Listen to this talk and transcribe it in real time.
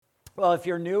Well, if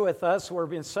you're new with us, we've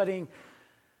been studying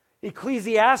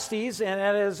Ecclesiastes, and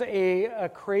that is a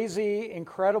crazy,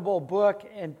 incredible book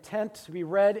intent to be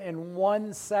read in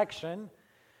one section.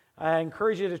 I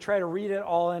encourage you to try to read it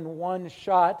all in one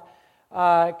shot,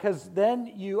 because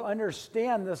then you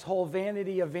understand this whole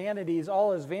vanity of vanities,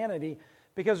 all is vanity,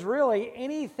 because really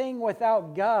anything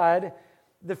without God,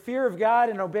 the fear of God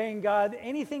and obeying God,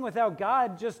 anything without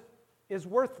God just is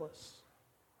worthless.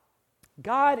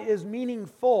 God is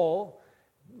meaningful.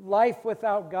 Life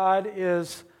without God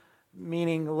is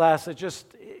meaningless. It just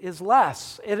is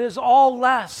less. It is all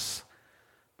less.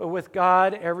 But with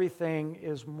God, everything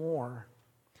is more.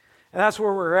 And that's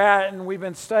where we're at. And we've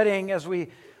been studying as we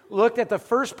looked at the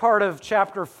first part of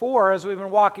chapter 4, as we've been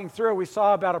walking through, we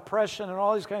saw about oppression and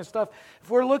all these kind of stuff.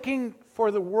 If we're looking for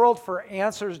the world for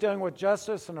answers dealing with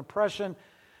justice and oppression,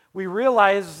 we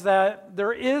realize that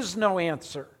there is no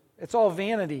answer. It's all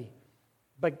vanity.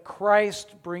 But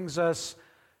Christ brings us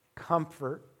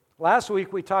comfort. Last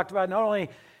week we talked about not only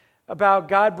about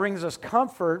God brings us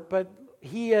comfort, but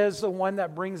He is the one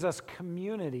that brings us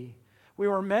community. We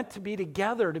were meant to be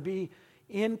together, to be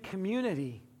in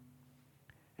community,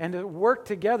 and to work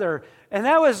together. And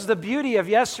that was the beauty of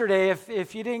yesterday.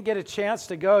 If you didn't get a chance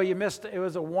to go, you missed. It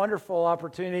was a wonderful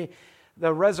opportunity.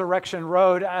 The Resurrection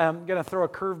Road. I'm going to throw a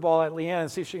curveball at Leanne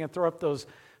and see if she can throw up those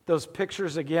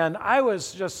pictures again. I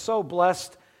was just so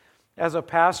blessed as a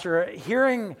pastor,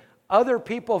 hearing other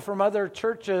people from other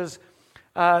churches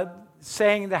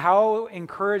saying how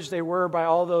encouraged they were by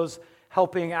all those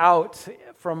helping out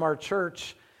from our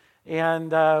church.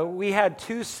 And we had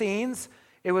two scenes.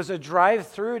 It was a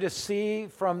drive-through to see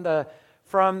from the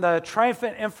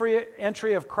triumphant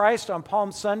entry of Christ on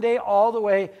Palm Sunday all the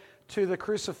way to the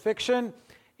crucifixion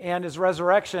and His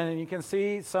resurrection. And you can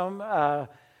see some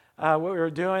what we were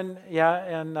doing,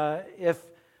 and if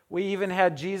we even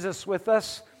had Jesus with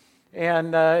us,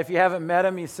 and if you haven't met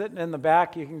Him, He's sitting in the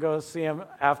back. You can go see Him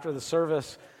after the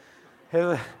service.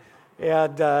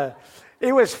 And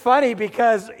it was funny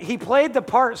because He played the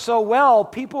part so well,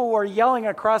 people were yelling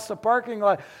across the parking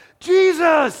lot,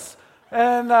 "Jesus!"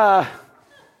 And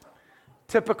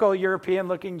typical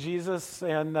European-looking Jesus,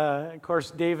 and of course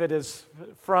David is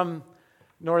from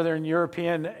Northern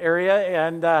European area,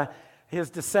 and his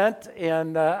descent,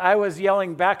 and I was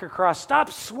yelling back across, "Stop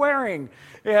swearing!"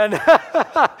 And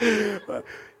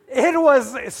it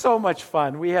was so much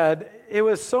fun. It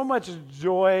was so much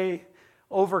joy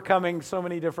overcoming so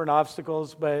many different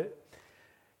obstacles, but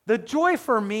the joy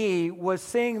for me was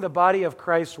seeing the body of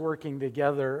Christ working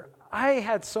together. I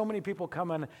had so many people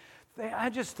come in.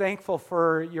 I'm just thankful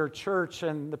for your church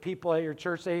and the people at your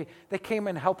church. They came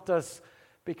and helped us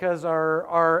because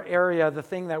our area, the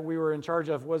thing that we were in charge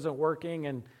of, wasn't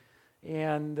working,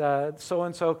 and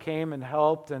so-and-so came and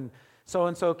helped, and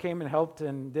so-and-so came and helped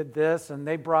and did this, and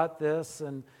they brought this,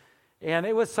 and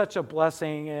it was such a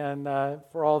blessing, and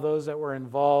for all those that were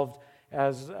involved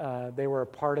as they were a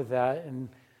part of that,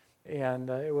 and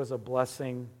it was a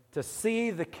blessing to see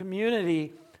the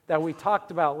community that we talked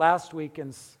about last week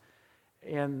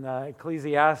in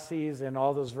Ecclesiastes and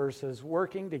all those verses,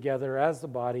 working together as the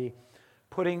body,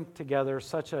 putting together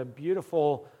such a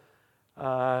beautiful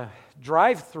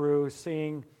drive-through,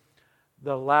 seeing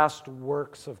the last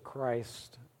works of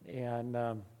Christ.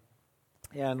 And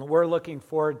we're looking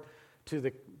forward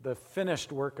to the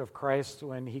finished work of Christ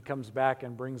when He comes back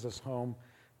and brings us home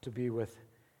to be with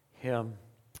Him.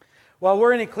 Well,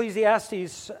 we're in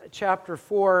Ecclesiastes chapter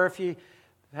 4. If you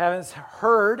haven't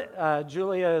heard,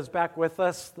 Julia is back with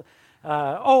us.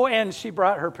 And she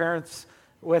brought her parents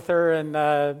with her, and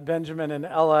Benjamin and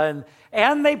Ella,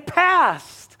 and they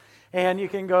passed. And you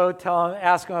can go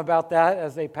ask them about that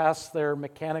as they pass their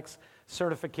mechanics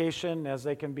certification, as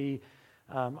they can be,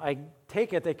 I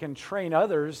take it they can train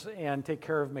others and take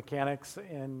care of mechanics,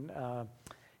 and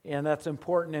that's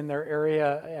important in their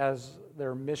area as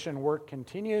their mission work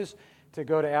continues to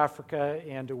go to Africa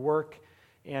and to work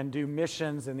and do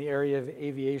missions in the area of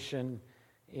aviation,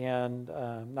 and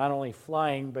not only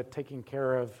flying, but taking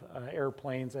care of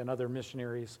airplanes and other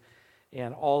missionaries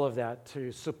and all of that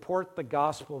to support the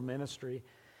gospel ministry.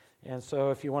 And so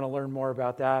if you want to learn more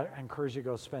about that, I encourage you to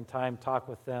go spend time, talk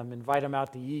with them, invite them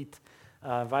out to eat,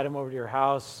 invite them over to your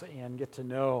house, and get to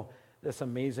know this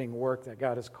amazing work that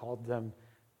God has called them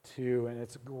to. And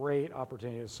it's a great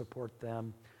opportunity to support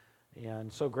them.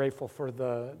 And so grateful for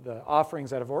the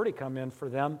offerings that have already come in for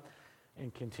them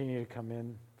and continue to come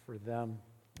in for them.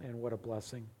 And what a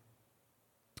blessing.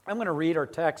 I'm going to read our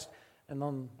text, and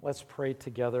then let's pray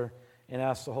together and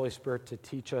ask the Holy Spirit to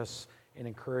teach us and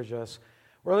encourage us.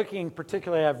 We're looking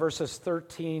particularly at verses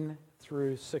 13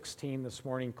 through 16 this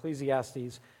morning,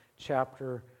 Ecclesiastes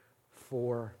chapter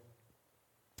 4.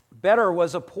 Better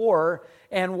was a poor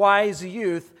and wise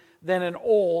youth than an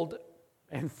old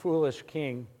and foolish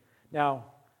king. Now,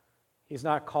 he's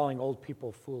not calling old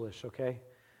people foolish, okay?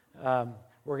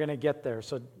 We're going to get there,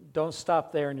 so don't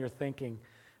stop there in your thinking.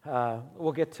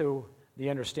 We'll get to the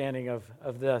understanding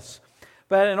of this.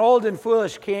 But an old and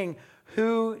foolish king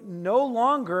who no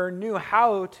longer knew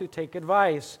how to take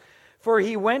advice. For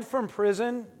he went from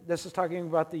prison, this is talking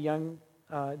about the young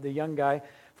guy,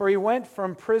 for he went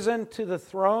from prison to the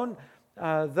throne,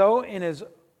 though in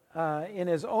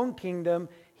his own kingdom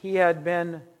he had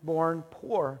been born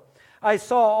poor. I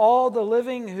saw all the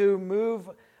living who move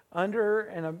under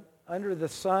the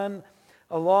sun,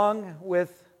 along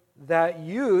with that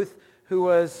youth who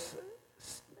was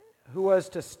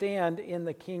to stand in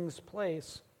the king's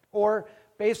place. Or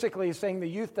basically saying the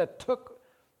youth that took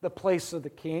the place of the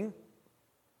king.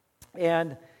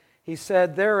 And he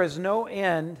said, there is no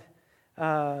end.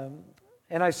 And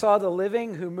I saw the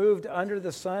living who moved under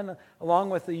the sun,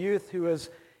 along with the youth who was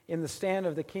in the stand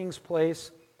of the king's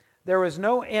place. There was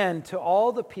no end to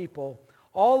all the people,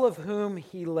 all of whom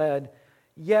he led.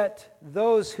 Yet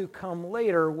those who come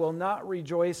later will not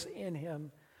rejoice in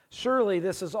him. Surely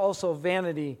this is also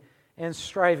vanity and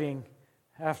striving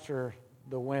after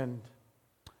the wind.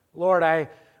 Lord, I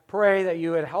pray that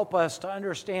you would help us to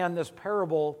understand this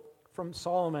parable from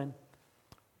Solomon.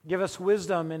 Give us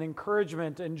wisdom and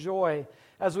encouragement and joy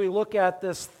as we look at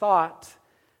this thought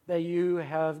that you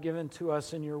have given to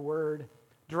us in your word,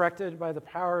 directed by the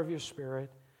power of your Spirit.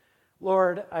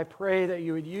 Lord, I pray that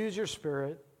you would use your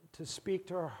Spirit to speak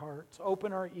to our hearts,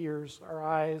 open our ears, our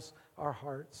eyes, our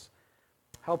hearts.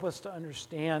 Help us to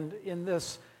understand in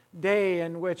this day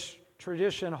in which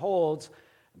tradition holds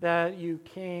that you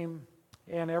came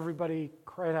and everybody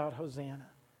cried out, Hosanna.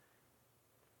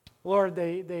 Lord,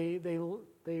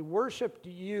 they worshiped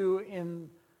you in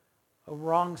a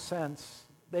wrong sense.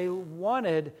 They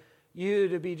wanted you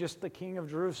to be just the king of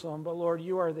Jerusalem, but Lord,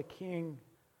 you are the king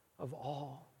of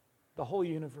all, the whole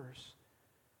universe.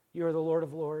 You are the Lord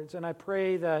of Lords. And I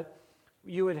pray that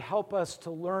you would help us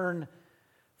to learn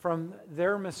from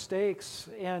their mistakes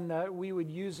and that we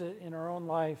would use it in our own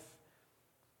life,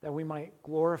 that we might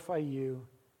glorify you,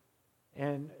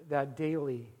 and that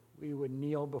daily we would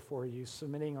kneel before you,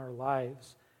 submitting our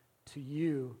lives to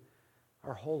you,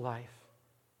 our whole life,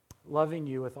 loving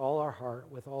you with all our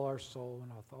heart, with all our soul,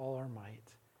 and with all our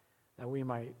might, that we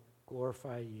might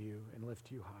glorify you and lift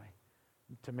you high,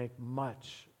 to make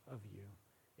much of you.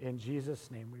 In Jesus'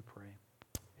 name we pray.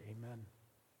 Amen.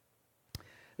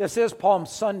 This is Palm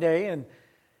Sunday, and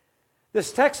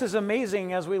this text is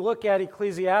amazing as we look at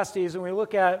Ecclesiastes and we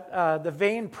look at the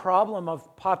vain problem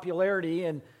of popularity,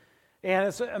 and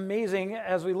it's amazing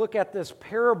as we look at this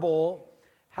parable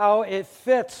how it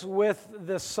fits with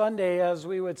this Sunday as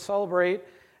we would celebrate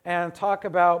and talk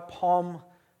about Palm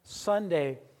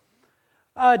Sunday.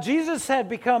 Jesus had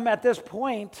become, at this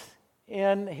point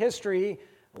in history,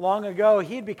 long ago,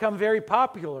 he'd become very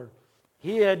popular.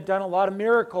 He had done a lot of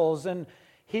miracles, and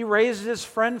he raised his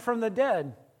friend from the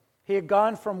dead. He had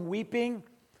gone from weeping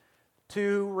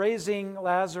to raising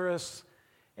Lazarus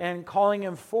and calling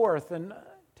him forth and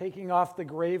taking off the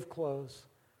grave clothes.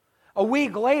 A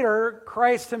week later,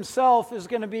 Christ himself is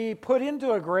going to be put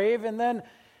into a grave, and then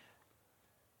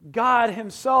God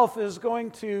himself is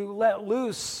going to let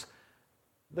loose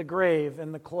the grave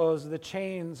and the clothes, the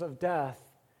chains of death,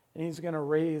 and he's going to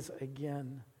raise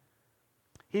again.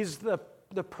 He's the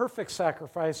perfect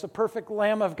sacrifice, the perfect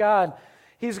Lamb of God.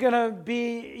 He's going to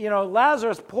be,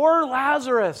 Lazarus, poor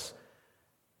Lazarus,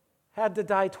 had to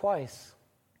die twice.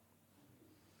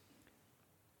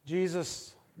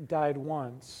 Jesus died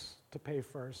once to pay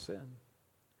for our sin,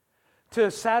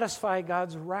 to satisfy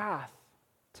God's wrath,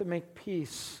 to make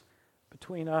peace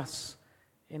between us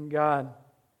and God.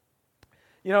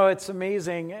 It's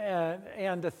amazing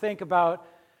and to think about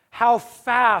how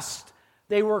fast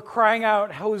they were crying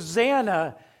out,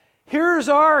 Hosanna, here's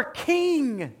our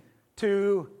King,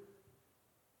 to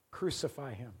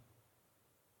crucify him.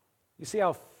 You see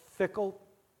how fickle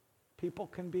people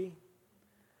can be?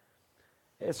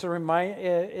 It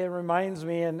reminds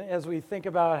me, and as we think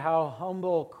about how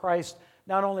humble Christ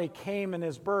not only came in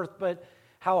his birth, but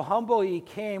how humble he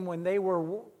came when they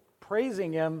were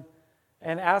praising him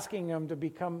and asking him to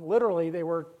become, literally, they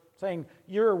were saying,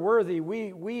 you're worthy,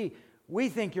 we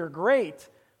think you're great.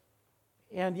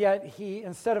 And yet he,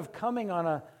 instead of coming on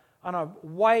a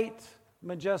white,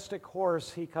 majestic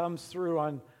horse, he comes through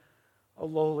on a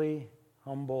lowly,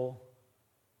 humble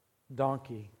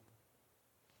donkey.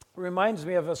 It reminds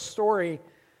me of a story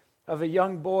of a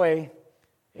young boy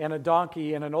and a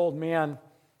donkey and an old man.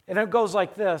 And it goes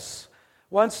like this.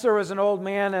 Once there was an old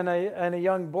man and a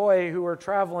young boy who were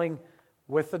traveling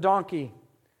with the donkey.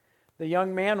 The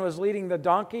young man was leading the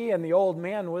donkey, and the old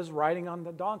man was riding on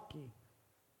the donkey.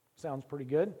 Sounds pretty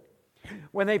good.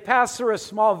 When they passed through a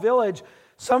small village,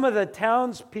 some of the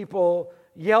townspeople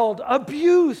yelled,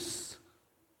 "Abuse!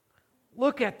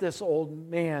 Look at this old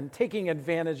man taking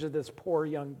advantage of this poor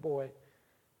young boy."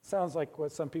 Sounds like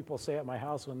what some people say at my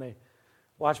house when they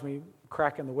watch me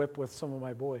cracking the whip with some of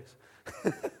my boys.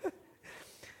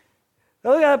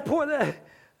 Look at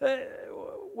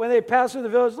when they pass through the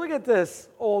village, look at this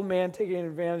old man taking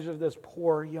advantage of this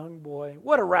poor young boy.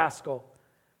 What a rascal.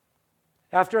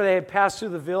 After they had passed through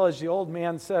the village, the old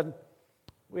man said,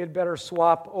 "We had better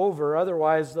swap over,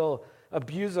 otherwise they'll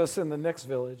abuse us in the next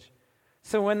village."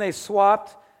 So when they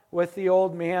swapped with the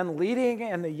old man leading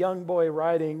and the young boy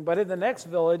riding, but in the next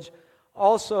village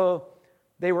also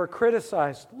they were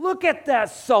criticized. "Look at that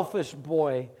selfish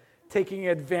boy taking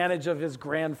advantage of his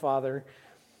grandfather."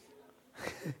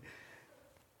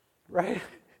 Right?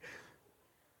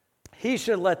 He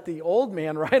should let the old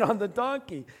man ride on the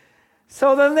donkey.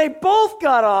 So then they both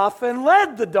got off and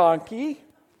led the donkey.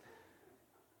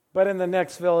 But in the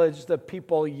next village, the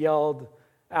people yelled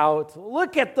out,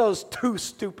 "Look at those two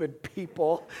stupid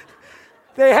people.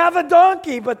 They have a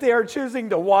donkey, but they are choosing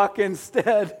to walk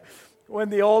instead." When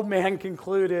the old man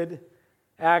concluded,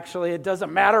 "Actually, it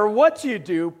doesn't matter what you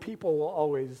do, people will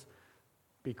always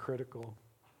be critical."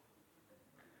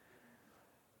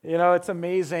 You know, it's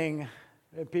amazing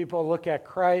that people look at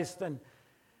Christ, and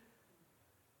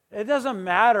it doesn't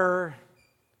matter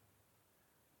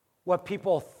what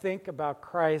people think about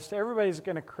Christ. Everybody's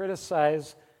going to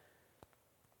criticize.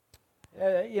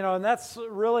 And that's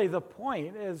really the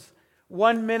point, is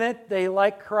one minute they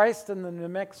like Christ, and then the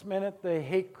next minute they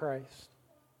hate Christ.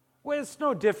 Well, it's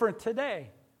no different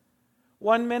today.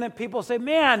 One minute people say,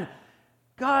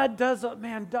 God does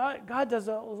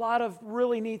a lot of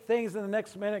really neat things, and the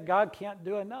next minute God can't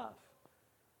do enough.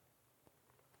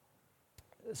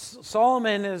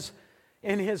 Solomon is,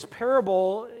 in his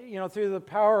parable, through the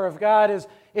power of God,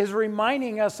 is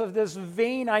reminding us of this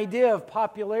vain idea of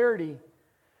popularity.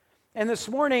 And this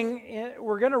morning,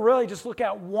 we're going to really just look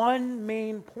at one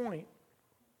main point.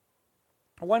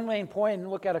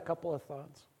 And look at a couple of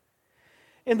thoughts.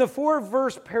 In the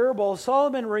 4-verse parable,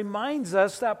 Solomon reminds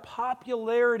us that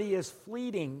popularity is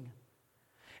fleeting.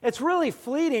 It's really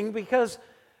fleeting because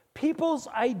people's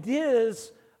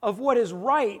ideas of what is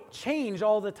right change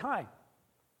all the time.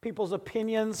 People's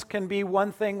opinions can be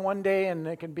one thing one day, and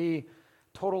it can be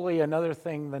totally another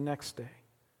thing the next day.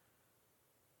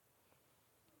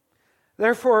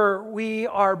 Therefore, we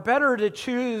are better to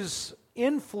choose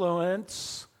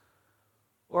influence,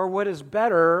 or what is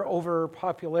better, over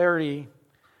popularity.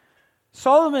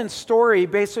 Solomon's story,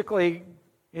 basically,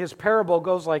 his parable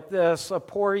goes like this: a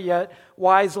poor yet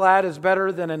wise lad is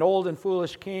better than an old and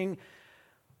foolish king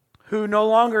who no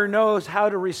longer knows how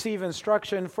to receive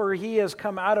instruction, for he has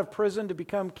come out of prison to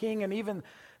become king, and even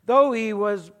though he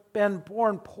was been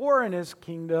born poor in his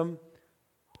kingdom,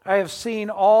 I have seen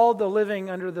all the living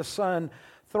under the sun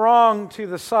throng to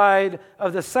the side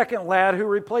of the second lad who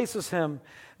replaces him.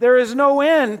 There is no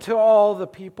end to all the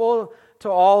people, to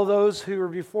all those who are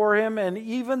before him, and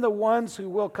even the ones who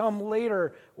will come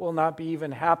later will not be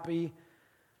even happy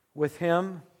with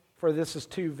him, for this is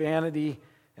too vanity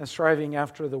and striving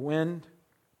after the wind.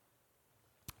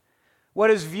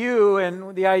 What is view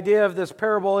and the idea of this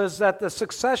parable is that the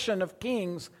succession of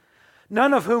kings,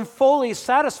 none of whom fully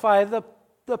satisfy the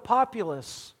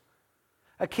populace.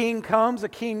 A king comes, a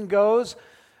king goes.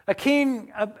 A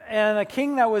king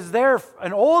that was there,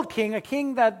 an old king, a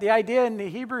king that the idea in the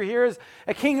Hebrew here is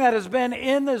a king that has been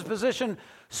in this position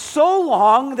so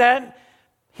long that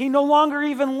he no longer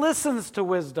even listens to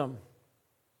wisdom.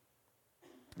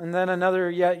 And then another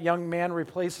yet young man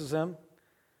replaces him.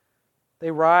 They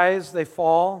rise, they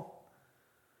fall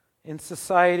in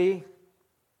society.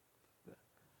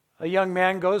 A young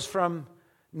man goes from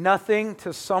nothing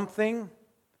to something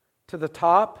to the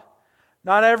top.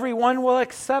 Not everyone will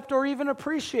accept or even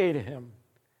appreciate him.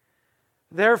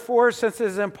 Therefore, since it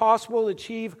is impossible to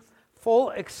achieve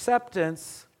full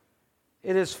acceptance,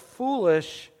 it is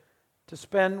foolish to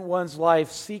spend one's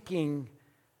life seeking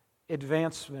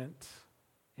advancement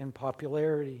in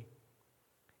popularity.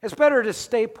 It's better to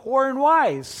stay poor and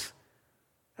wise.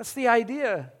 That's the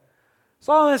idea.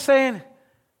 Solomon is saying,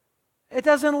 it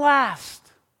doesn't last.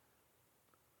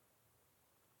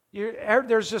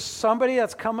 There's just somebody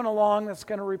that's coming along that's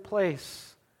going to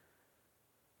replace.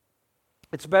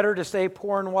 It's better to stay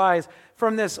poor and wise.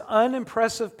 From this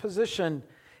unimpressive position,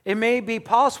 it may be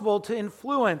possible to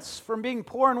influence. From being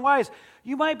poor and wise,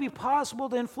 you might be possible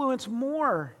to influence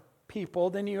more people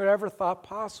than you had ever thought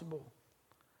possible.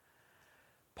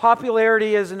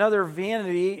 Popularity is another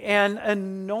vanity and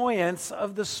annoyance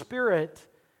of the spirit.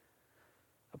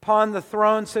 Upon the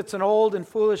throne sits an old and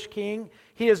foolish king.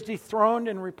 He is dethroned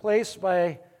and replaced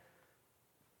by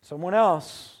someone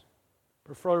else,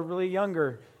 preferably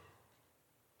younger.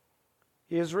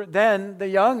 Then the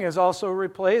young is also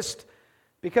replaced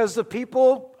because the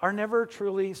people are never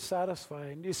truly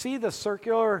satisfied. Do you see the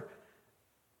circular,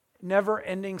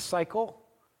 never-ending cycle?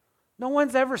 No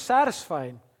one's ever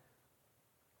satisfied.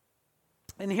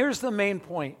 And here's the main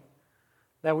point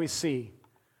that we see.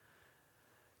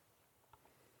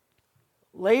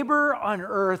 Labor on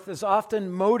earth is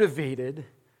often motivated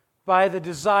by the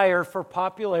desire for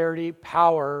popularity,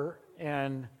 power,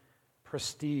 and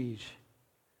prestige.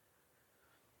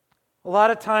 A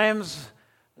lot of times,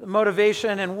 the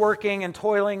motivation in working and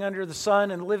toiling under the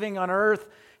sun and living on earth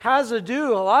has to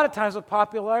do, a lot of times, with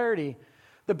popularity.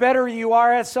 The better you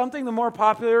are at something, the more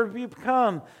popular you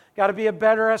become. Got to be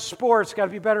better at sports, got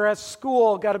to be better at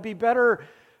school, got to be a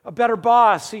better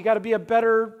boss, you got to be a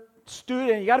better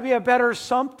student, you got to be a better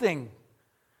something.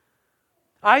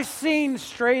 I've seen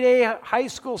straight A high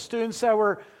school students they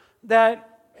were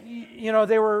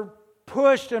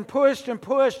pushed and pushed and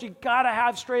pushed. You got to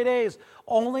have straight A's,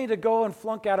 only to go and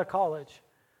flunk out of college.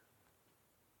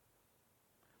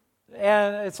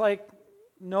 And it's like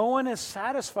no one is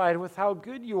satisfied with how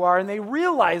good you are, and they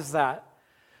realize that.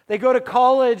 They go to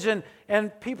college, and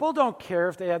people don't care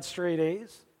if they had straight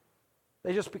A's.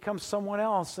 They just become someone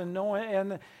else, and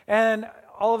and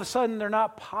all of a sudden they're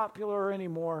not popular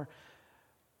anymore.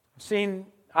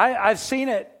 I've seen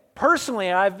it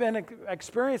personally. I've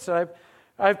experienced it.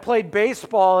 I've played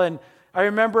baseball, and I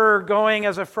remember going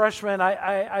as a freshman.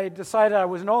 I decided I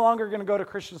was no longer going to go to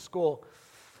Christian school.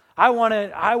 I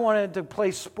wanted to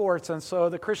play sports, and so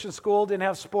the Christian school didn't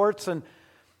have sports, and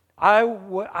I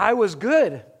was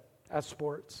good at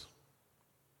sports.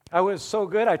 I was so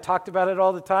good, I talked about it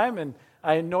all the time, and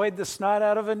I annoyed the snot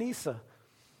out of Anissa.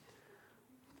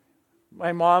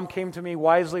 My mom came to me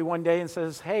wisely one day and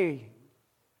says, "Hey,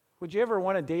 would you ever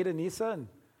want to date Anissa?" And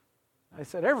I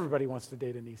said, "Everybody wants to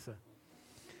date Anissa."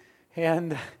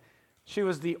 And she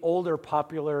was the older,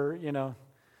 popular,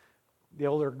 the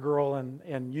older girl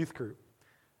in youth group.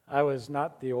 I was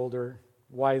not the older,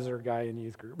 wiser guy in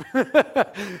youth group.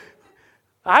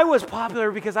 I was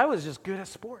popular because I was just good at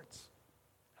sports.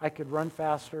 I could run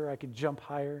faster, I could jump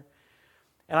higher,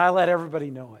 and I let everybody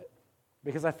know it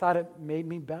because I thought it made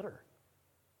me better.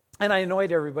 And I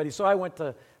annoyed everybody, so I went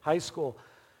to high school.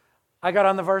 I got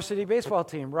on the varsity baseball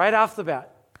team right off the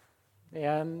bat,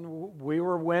 and we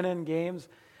were winning games.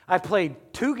 I played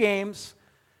 2 games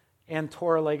and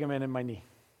tore a ligament in my knee.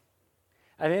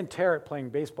 I didn't tear it playing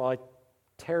baseball. I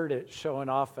teared it showing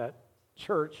off at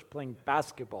church playing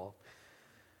basketball.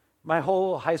 My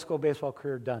whole high school baseball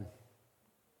career done.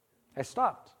 I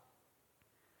stopped.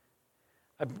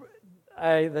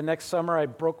 The next summer, I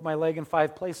broke my leg in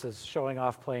 5 places showing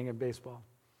off playing in baseball.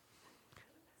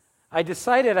 I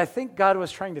decided I think God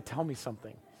was trying to tell me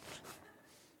something.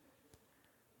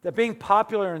 That being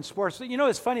popular in sports,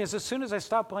 what's funny is as soon as I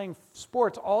stopped playing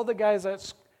sports, all the guys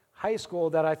at high school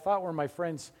that I thought were my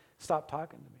friends stopped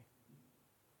talking to me.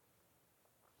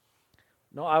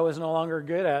 No, I was no longer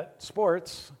good at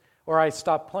sports, or I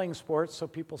stopped playing sports, so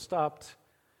people stopped.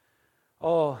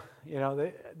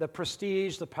 The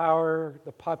prestige, the power,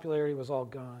 the popularity was all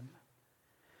gone.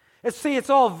 It's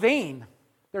all vain.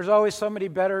 There's always somebody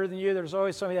better than you. There's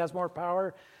always somebody that has more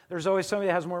power. There's always somebody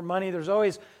that has more money. There's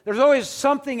always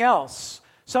something else,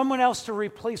 someone else to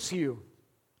replace you.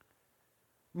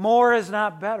 More is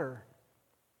not better.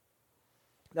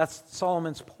 That's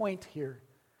Solomon's point here.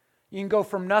 You can go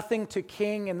from nothing to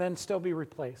king and then still be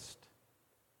replaced.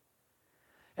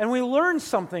 And we learn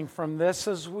something from this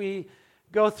as we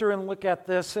go through and look at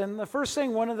this. And the first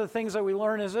thing, one of the things that we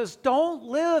learn is this: don't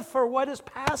live for what is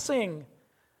passing,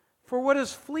 for what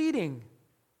is fleeting.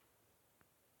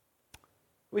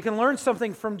 We can learn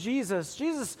something from Jesus.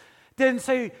 Jesus didn't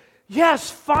say, "Yes,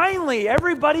 finally,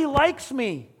 everybody likes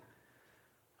me.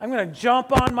 I'm going to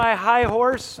jump on my high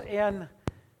horse and..."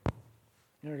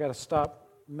 I got to stop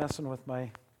messing with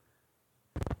my...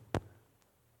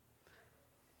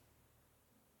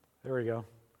 There we go.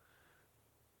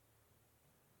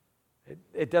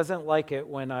 It doesn't like it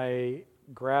when I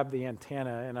grab the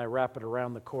antenna and I wrap it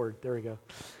around the cord. There we go.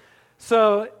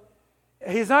 So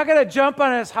he's not going to jump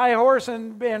on his high horse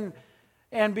and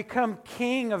become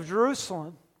king of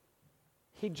Jerusalem.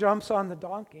 He jumps on the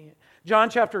donkey. John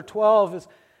chapter 12 is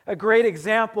a great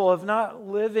example of not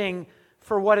living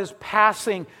for what is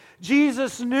passing.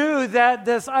 Jesus knew that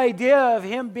this idea of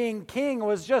him being king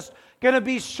was just going to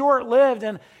be short-lived,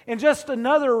 and in just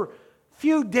another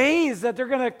few days that they're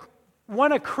going to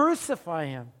want to crucify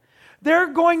him. They're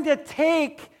going to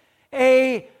take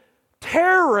a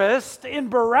terrorist in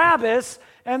Barabbas,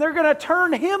 and they're going to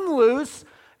turn him loose,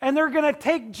 and they're going to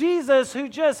take Jesus, who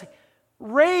just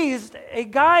raised a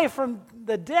guy from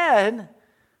the dead,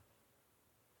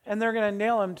 and they're going to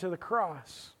nail him to the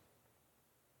cross.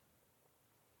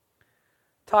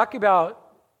 Talk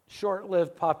about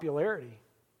short-lived popularity.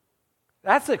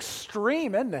 That's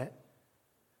extreme, isn't it?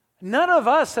 None of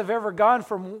us have ever gone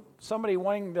from somebody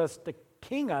wanting us to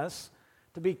king us,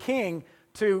 to be king,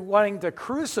 to wanting to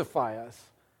crucify us.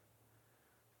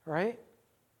 Right?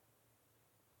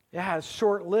 Yeah, it's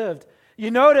short-lived.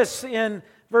 You notice in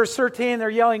verse 13, they're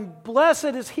yelling,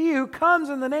 "Blessed is he who comes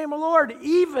in the name of the Lord,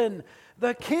 even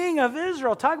the King of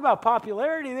Israel." Talk about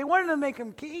popularity. They wanted to make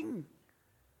him king.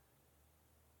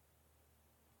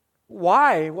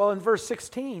 Why? Well, in verse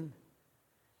 16,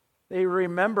 they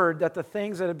remembered that the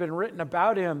things that had been written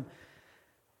about him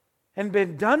and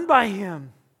been done by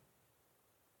him.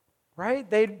 Right?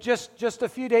 They just a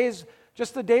few days,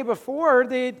 just the day before,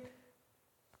 they'd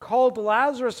called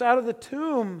Lazarus out of the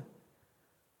tomb.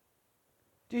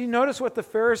 Do you notice what the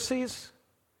Pharisees?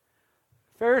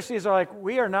 Pharisees are like,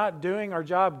 "We are not doing our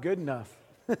job good enough."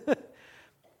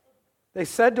 They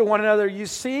said to one another, "You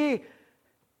see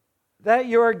that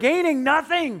you are gaining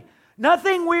nothing.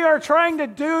 Nothing we are trying to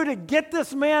do to get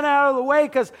this man out of the way,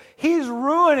 because he's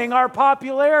ruining our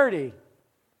popularity."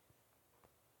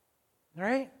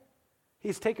 Right?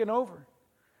 He's taken over.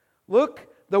 Look,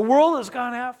 the world has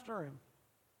gone after him.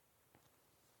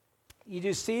 You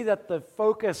do see that the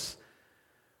focus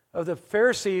of the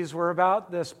Pharisees were about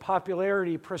this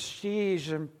popularity,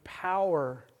 prestige, and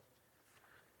power.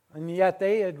 And yet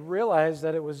they had realized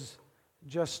that it was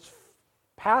just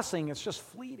passing, it's just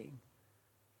fleeting.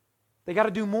 They got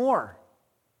to do more.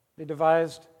 They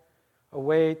devised a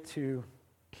way to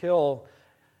kill.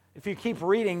 If you keep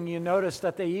reading, you notice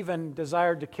that they even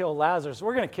desired to kill Lazarus.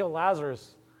 We're going to kill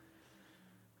Lazarus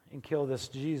and kill this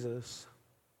Jesus.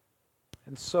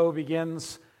 And so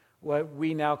begins what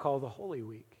we now call the Holy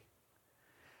Week.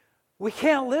 We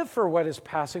can't live for what is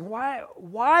passing.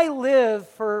 Why live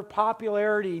for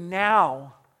popularity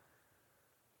now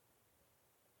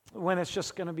when it's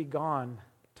just going to be gone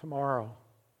tomorrow?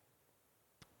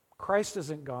 Christ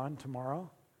isn't gone tomorrow.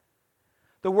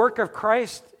 The work of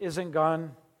Christ isn't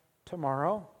gone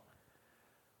tomorrow.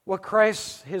 What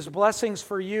Christ, his blessings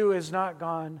for you, is not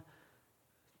gone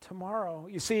tomorrow.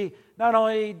 You see, not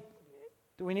only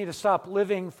do we need to stop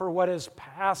living for what is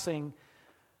passing,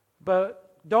 but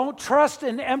don't trust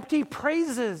in empty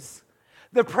praises.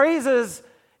 The praises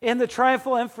in the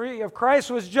triumphal entry of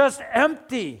Christ was just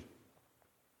empty.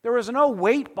 There was no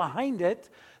weight behind it.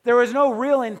 There was no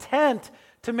real intent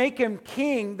to make him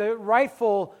king, the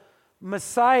rightful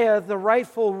Messiah, the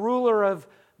rightful ruler of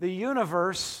the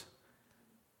universe.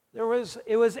 It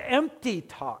was empty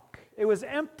talk. It was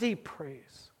empty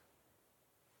praise.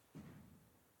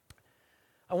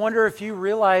 I wonder if you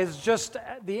realize just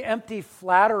the empty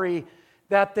flattery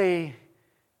that they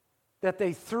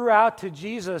threw out to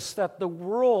Jesus, that the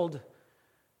world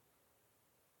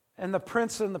and the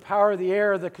prince and the power of the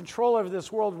air, the controller of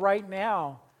this world right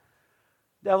now,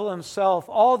 devil himself,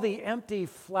 all the empty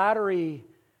flattery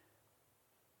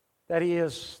that he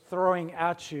is throwing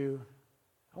at you,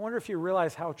 I wonder if you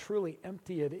realize how truly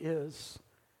empty it is,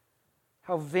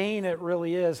 how vain it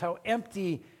really is, how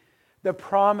empty the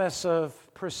promise of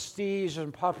prestige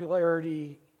and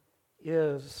popularity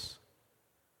is.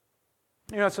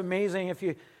 You know, it's amazing if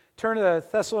you turn to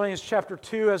Thessalonians chapter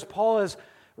 2, as Paul is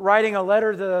writing a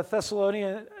letter to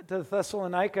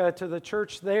Thessalonica, to the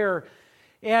church there,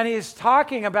 and he's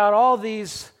talking about all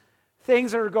these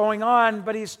things that are going on,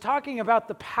 but he's talking about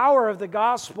the power of the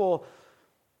gospel.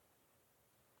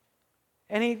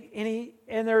 And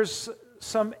there's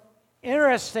some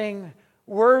interesting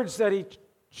words that he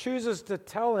chooses to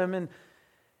tell him. And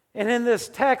in this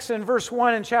text, in verse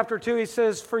 1 in chapter 2, he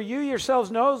says, "For you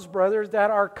yourselves knows, brothers, that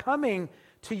our coming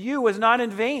to you was not in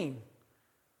vain.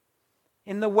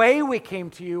 In the way we came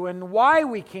to you and why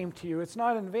we came to you, it's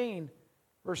not in vain."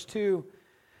 Verse 2,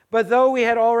 "But though we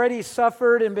had already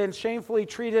suffered and been shamefully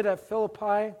treated at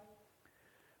Philippi,"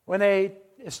 when they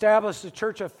established the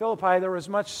church at Philippi, there was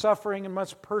much suffering and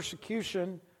much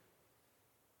persecution.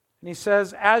 And he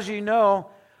says, "As you know,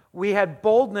 we had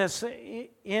boldness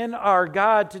in our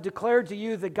God to declare to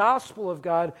you the gospel of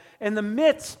God in the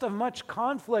midst of much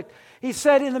conflict." He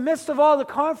said, in the midst of all the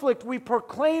conflict, we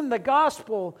proclaim the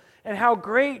gospel and how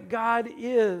great God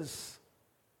is.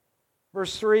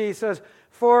 Verse 3, he says,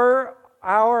 "For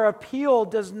our appeal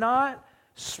does not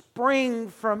spring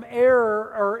from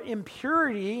error or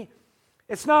impurity."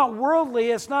 It's not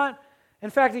worldly. It's not, in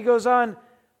fact, he goes on,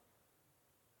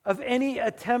 of any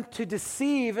attempt to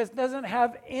deceive. It doesn't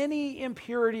have any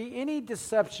impurity, any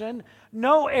deception,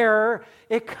 no error.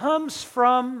 It comes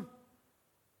from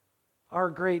our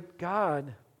great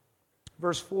God.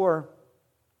 Verse 4,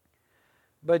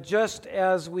 "But just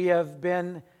as we have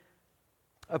been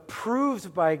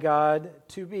approved by God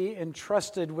to be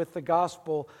entrusted with the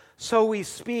gospel, so we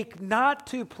speak not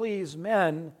to please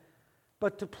men,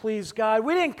 but to please God."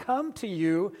 We didn't come to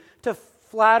you to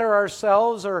flatter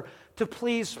ourselves or to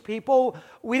please people.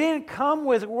 We didn't come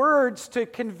with words to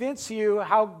convince you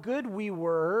how good we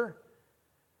were.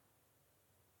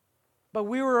 But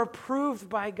we were approved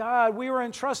by God. We were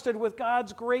entrusted with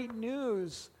God's great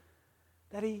news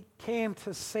that He came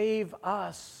to save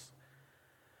us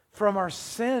from our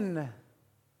sin.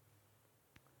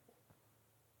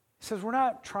 He says we're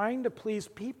not trying to please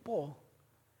people.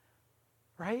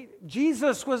 Right?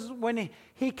 Jesus was, when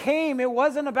he came, it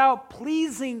wasn't about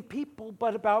pleasing people,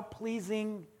 but about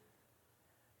pleasing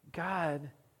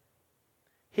God.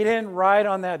 He didn't ride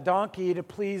on that donkey to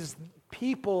please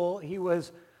people. He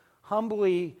was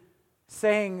humbly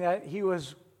saying that he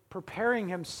was preparing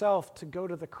himself to go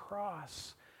to the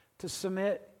cross, to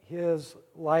submit his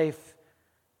life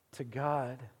to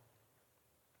God.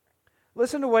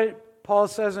 Listen to what Paul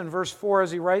says in verse 4 as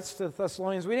he writes to the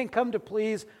Thessalonians. We didn't come to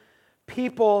please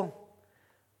people,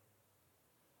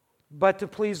 but to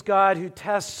please God who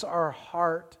tests our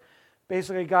heart.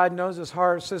 Basically, God knows his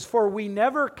heart. It says, "For we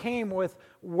never came with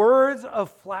words of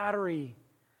flattery,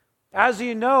 as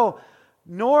you know,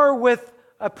 nor with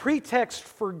a pretext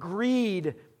for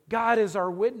greed. God is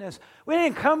our witness." We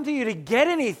didn't come to you to get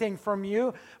anything from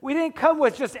you. We didn't come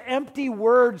with just empty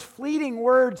words, fleeting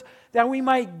words, that we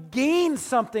might gain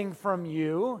something from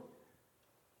you.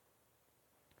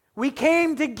 We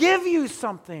came to give you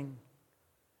something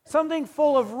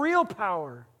full of real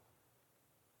power.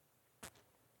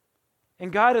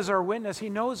 And God is our witness. He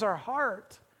knows our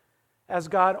heart, as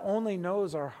God only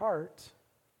knows our heart.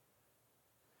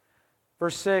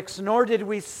 Verse 6, "Nor did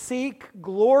we seek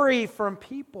glory from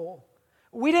people."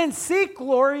 We didn't seek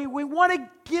glory. We want to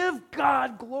give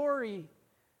God glory.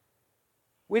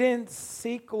 We didn't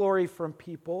seek glory from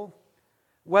people,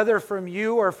 whether from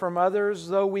you or from others,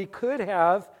 though we could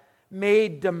have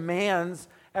made demands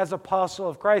as apostle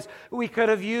of Christ. We could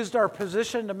have used our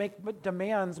position to make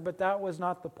demands, but that was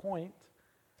not the point.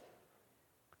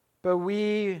 "But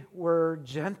we were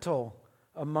gentle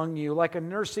among you, like a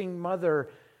nursing mother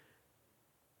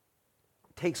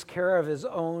takes care of his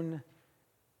own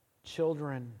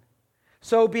children.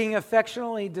 So being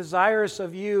affectionately desirous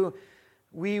of you,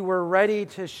 we were ready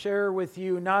to share with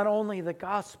you not only the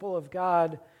gospel of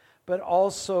God, but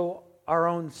also our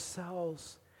own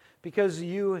selves, because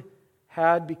you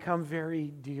had become very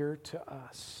dear to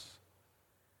us."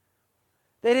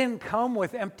 They didn't come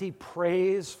with empty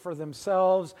praise for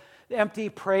themselves, empty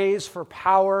praise for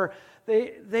power.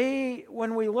 They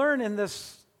when we learn in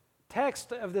this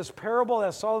text of this parable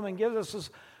that Solomon gives us, is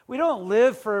we don't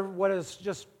live for what is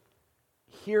just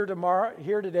here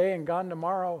today and gone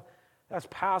tomorrow. That's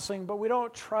passing, but we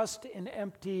don't trust in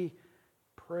empty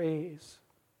praise.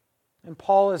 And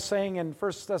Paul is saying in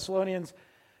 1 Thessalonians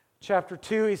chapter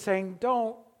 2, he's saying,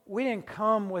 we didn't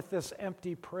come with this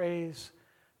empty praise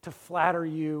to flatter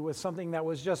you with something that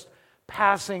was just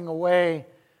passing away.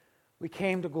 We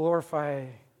came to glorify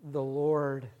the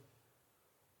Lord.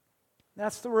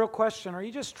 That's the real question. Are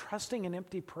you just trusting in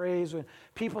empty praise when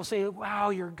people say, "Wow,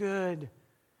 you're good"?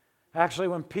 Actually,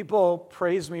 when people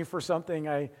praise me for something,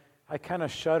 I kind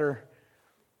of shudder.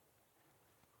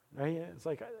 Right? It's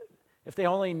like, if they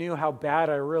only knew how bad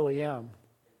I really am.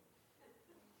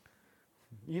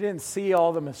 You didn't see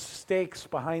all the mistakes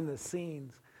behind the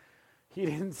scenes. You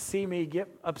didn't see me get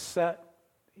upset,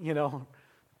 a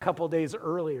couple days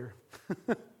earlier.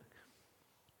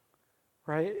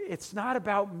 Right? It's not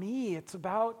about me. It's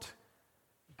about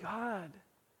God.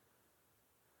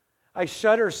 I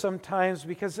shudder sometimes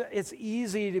because it's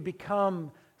easy to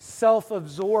become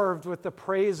self-absorbed with the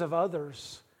praise of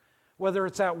others, whether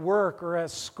it's at work or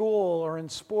at school or in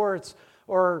sports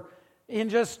or in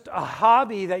just a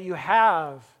hobby that you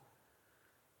have.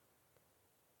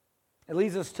 It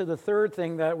leads us to the third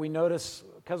thing that we notice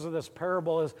because of this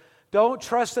parable is don't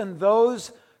trust in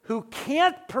those who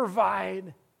can't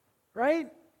provide,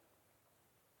 right?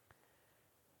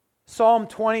 Psalm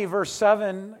 20, verse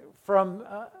 7 from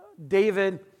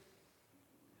David,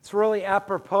 it's really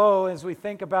apropos as we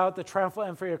think about the triumphal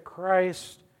entry of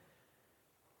Christ,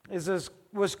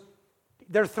 was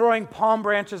they're throwing palm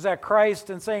branches at Christ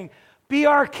and saying, "Be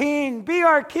our king, be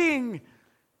our king."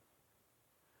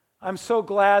 I'm so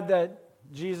glad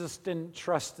that Jesus didn't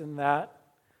trust in that,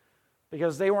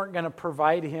 because they weren't going to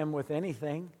provide him with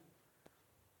anything.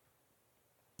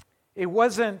 It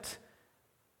wasn't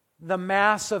the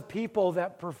mass of people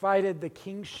that provided the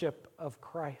kingship of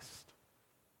Christ.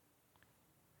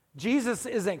 Jesus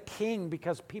isn't king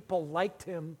because people liked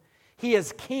him. He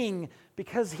is king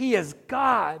because he is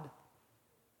God.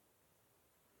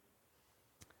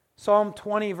 Psalm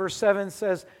 20, verse 7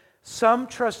 says, "Some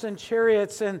trust in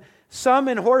chariots and some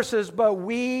in horses, but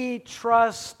we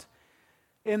trust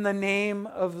in the name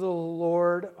of the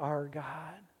Lord our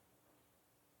God."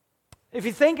 If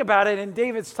you think about it, in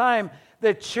David's time,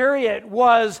 the chariot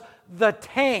was the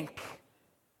tank.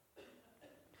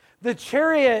 The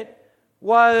chariot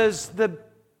was the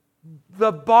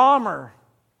bomber,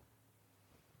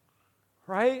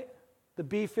 right? The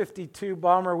B-52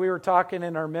 bomber. We were talking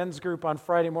in our men's group on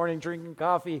Friday morning, drinking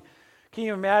coffee. Can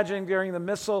you imagine during the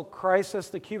missile crisis,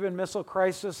 the Cuban Missile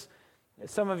Crisis?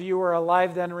 Some of you were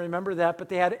alive then and remember that, but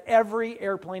they had every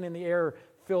airplane in the air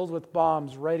filled with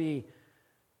bombs ready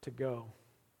to go.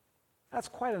 That's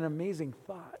quite an amazing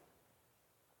thought.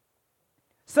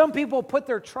 Some people put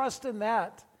their trust in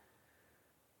that,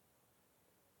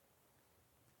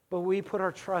 but we put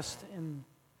our trust in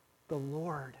the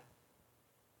Lord,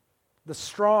 the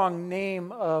strong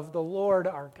name of the Lord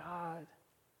our God.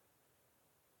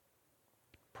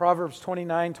 Proverbs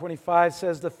 29:25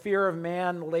 says, "The fear of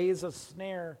man lays a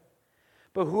snare,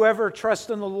 but whoever trusts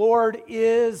in the Lord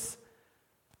is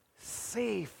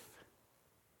safe."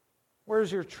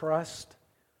 Where's your trust?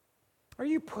 Are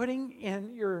you putting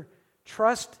in your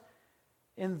trust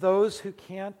in those who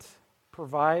can't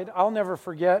provide? I'll never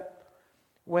forget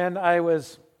when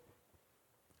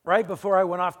right before I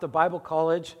went off to Bible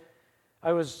college,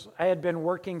 I had been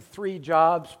working 3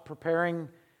 jobs preparing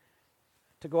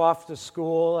to go off to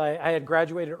school. I had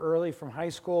graduated early from high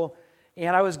school,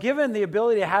 and I was given the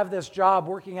ability to have this job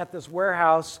working at this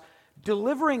warehouse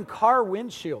delivering car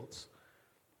windshields.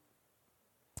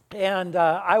 And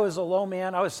I was a low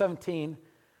man. I was 17.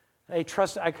 I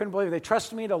couldn't believe it. They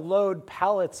trusted me to load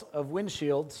pallets of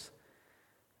windshields.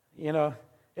 You know,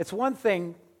 it's one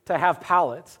thing to have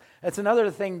pallets. It's another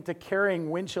thing to carrying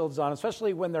windshields on,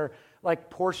 especially when they're like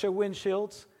Porsche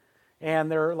windshields, and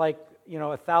they're like,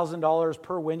 $1,000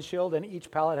 per windshield, and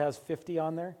each pallet has 50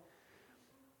 on there.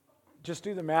 Just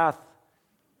do the math.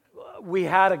 We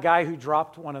had a guy who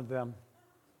dropped one of them.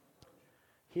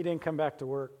 He didn't come back to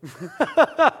work.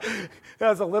 That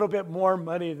was a little bit more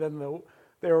money than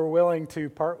they were willing to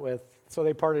part with, so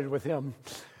they parted with him.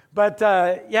 But so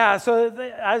I was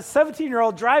a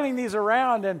 17-year-old driving these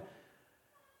around, and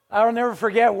I'll never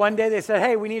forget, one day they said,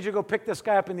 "Hey, we need you to go pick this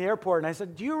guy up in the airport." And I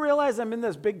said, "Do you realize I'm in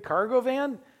this big cargo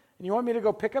van, and you want me to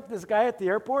go pick up this guy at the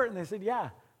airport?" And they said,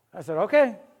 "Yeah." I said,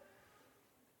 "Okay."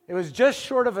 It was just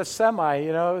short of a semi,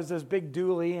 it was this big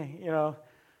dually,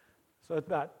 so it's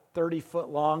about 30 foot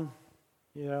long,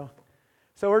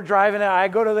 So we're driving it. I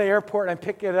go to the airport and I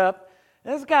pick it up.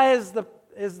 And this guy is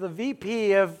the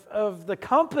VP of the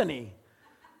company.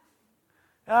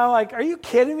 And I'm like, "Are you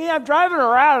kidding me? I'm driving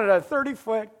around in a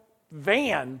 30-foot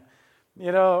van,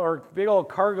 or big old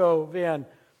cargo van."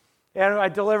 And I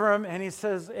deliver him, and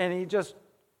he just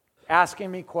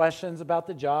asking me questions about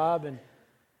the job. And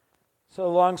so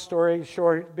long story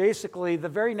short, basically the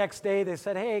very next day they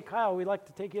said, "Hey, Kyle, we'd like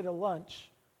to take you to lunch."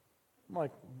 I'm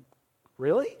like,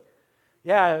 "Really?"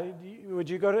 "Yeah, would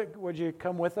you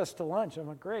come with us to lunch?" I'm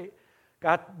like, "Great."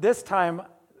 This time,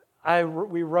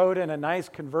 we rode in a nice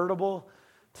convertible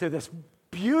to this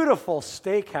beautiful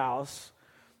steakhouse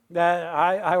that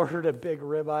I ordered a big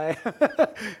ribeye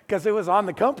because it was on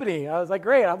the company. I was like,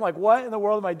 "Great." I'm like, "What in the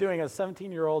world am I doing as a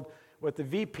 17-year-old with the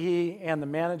VP and the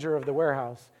manager of the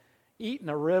warehouse eating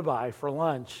a ribeye for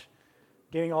lunch,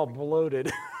 getting all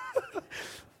bloated?"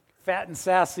 Fat and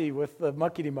sassy with the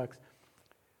muckety-mucks.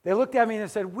 They looked at me and they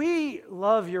said, "We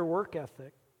love your work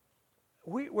ethic.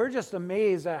 We're just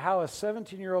amazed at how a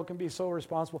 17-year-old can be so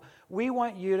responsible. We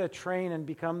want you to train and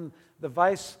become the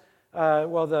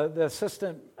the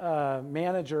assistant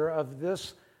manager of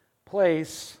this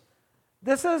place."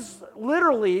 This is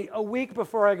literally a week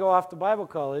before I go off to Bible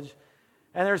college,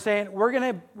 and they're saying, we're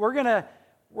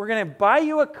gonna buy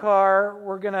you a car,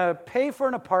 we're gonna pay for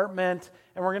an apartment,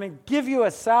 and we're gonna give you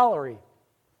a salary.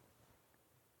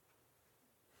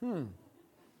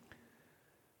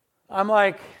 I'm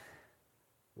like,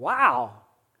 wow.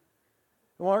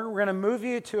 We're going to move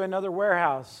you to another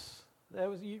warehouse. That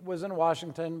was in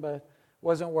Washington, but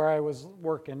wasn't where I was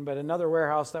working, but another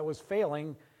warehouse that was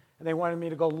failing And they wanted me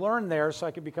to go learn there so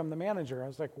I could become the manager. I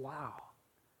was like, wow.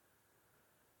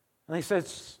 And they said,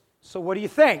 so what do you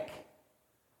think?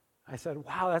 I said,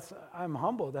 wow, I'm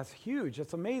humbled. That's huge.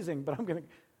 That's amazing, but I'm going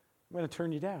to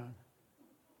turn you down.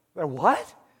 They're, what?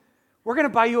 We're going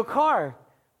to buy you a car.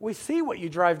 We see what you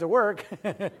drive to work.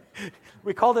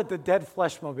 We called it the dead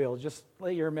flesh mobile. Just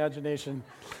let your imagination.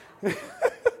 And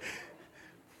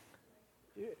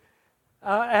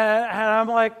I'm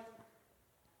like,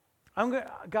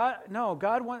 God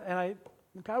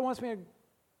wants me to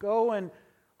go and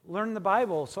learn the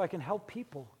Bible so I can help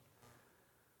people.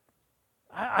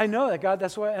 I know that, God,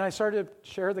 that's why, and I started to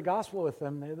share the gospel with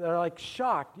them. They're like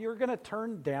shocked. You're going to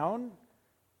turn down?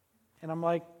 And I'm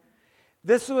like,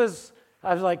 I was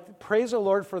like, praise the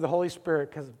Lord for the Holy Spirit,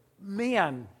 because,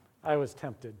 man, I was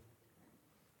tempted.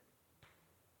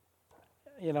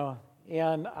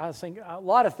 And I was thinking, a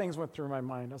lot of things went through my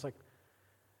mind. I was like,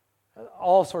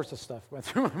 all sorts of stuff went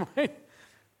through my mind.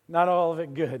 Not all of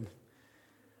it good.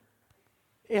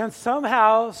 And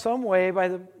somehow, some way, by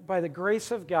the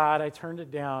grace of God, I turned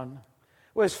it down.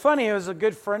 It was funny. It was a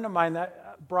good friend of mine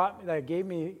that gave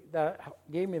me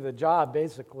the job,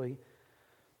 basically.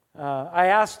 I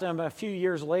asked him a few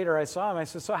years later. I saw him. I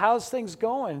said, "So how's things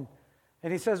going?"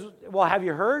 And he says, "Well, have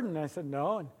you heard?" And I said,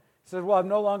 "No." And he said, "Well, I'm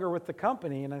no longer with the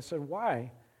company." And I said,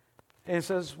 "Why?" And he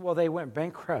says, "Well, they went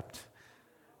bankrupt."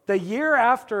 The year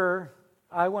after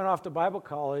I went off to Bible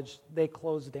college, they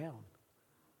closed down.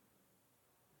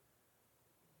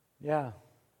 Yeah.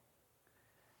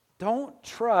 Don't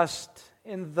trust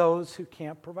in those who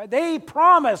can't provide. They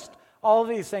promised all of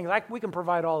these things. We can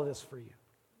provide all of this for you.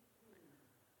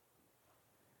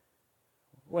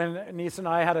 When Nisa and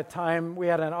I we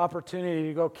had an opportunity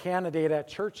to go candidate at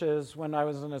churches when I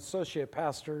was an associate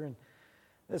pastor. And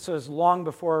this was long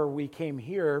before we came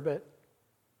here, but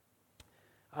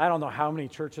I don't know how many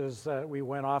churches that we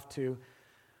went off to.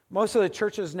 Most of the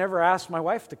churches never asked my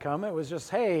wife to come. It was just,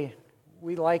 hey,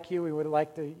 we like you. We would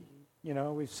like to,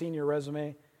 we've seen your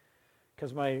resume.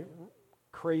 Because my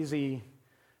crazy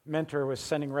mentor was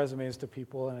sending resumes to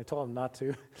people, and I told him not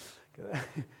to.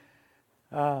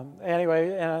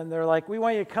 Anyway, and they're like, we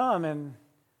want you to come. And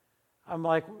I'm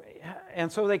like,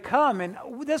 and so they come. And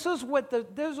this was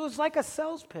like a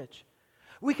sales pitch.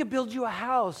 We could build you a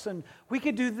house, and we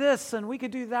could do this, and we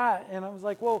could do that. And I was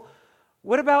like, well,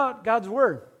 what about God's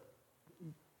word?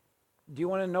 Do you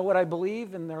want to know what I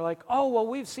believe? And they're like, oh, well,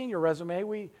 we've seen your resume.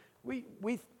 We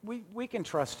can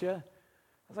trust you. I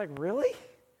was like, really?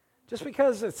 Just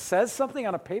because it says something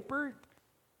on a paper?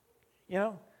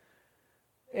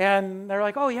 And they're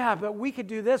like, oh, yeah, but we could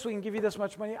do this. We can give you this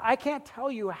much money. I can't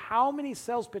tell you how many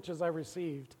sales pitches I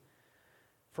received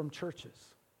from churches.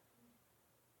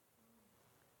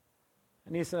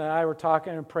 Anissa and I were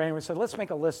talking and praying. We said, let's make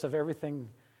a list of everything.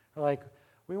 We're like,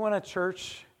 we want a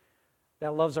church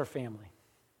that loves our family.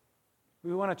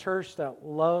 We want a church that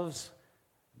loves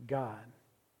God.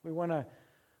 We want a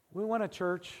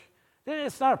church.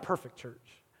 It's not a perfect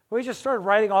church. We just started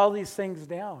writing all these things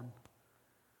down,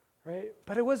 right?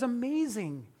 But it was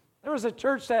amazing. There was a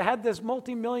church that had this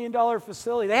multi-million-dollar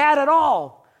facility. They had it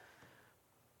all,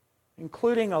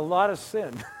 including a lot of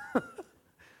sin.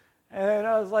 And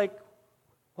I was like,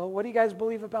 well, what do you guys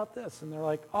believe about this? And they're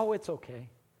like, oh, it's okay.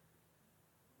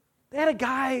 They had a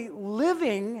guy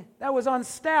living that was on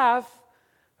staff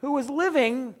who was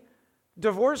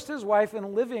divorced his wife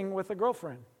and living with a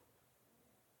girlfriend.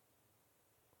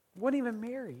 Wasn't even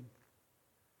married.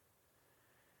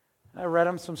 I read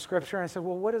him some scripture and I said,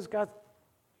 well, what is God,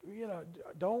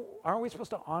 aren't we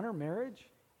supposed to honor marriage?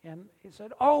 And he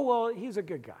said, oh, well, he's a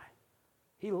good guy.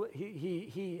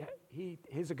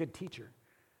 He's a good teacher.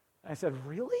 I said,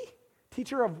 really?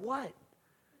 Teacher of what?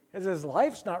 Because his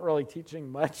life's not really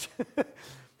teaching much.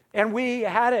 And we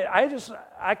had it.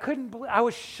 I couldn't believe, I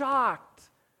was shocked.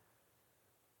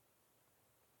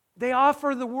 They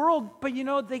offer the world, but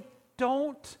they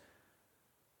don't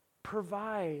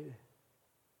provide.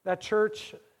 That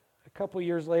church, a couple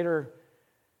years later,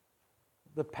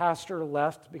 the pastor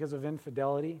left because of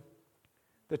infidelity.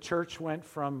 The church went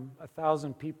from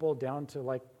 1,000 people down to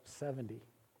like 70.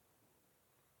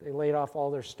 They laid off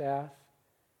all their staff.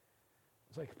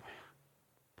 It's like,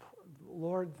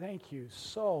 Lord, thank you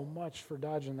so much for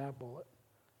dodging that bullet.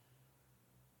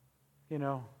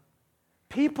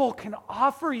 People can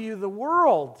offer you the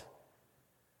world,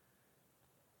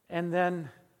 and then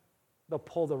they'll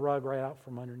pull the rug right out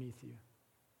from underneath you.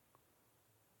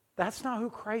 That's not who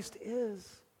Christ is.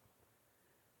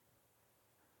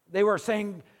 They were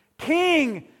saying,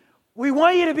 King, we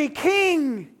want you to be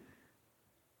king.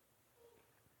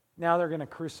 Now they're going to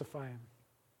crucify him.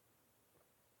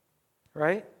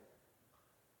 Right?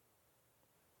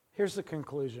 Here's the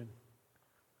conclusion.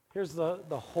 Here's the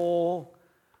whole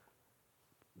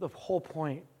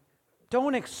point.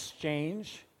 Don't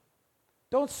exchange.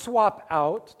 Don't swap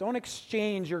out. Don't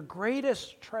exchange your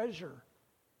greatest treasure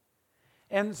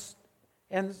and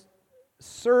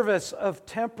service of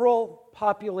temporal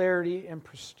popularity and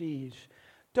prestige.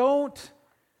 Don't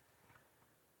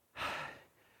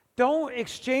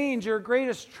exchange your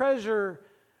greatest treasure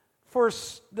for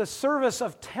the service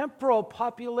of temporal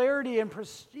popularity and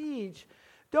prestige.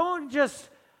 Don't just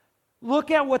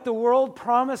look at what the world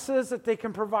promises that they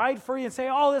can provide for you and say,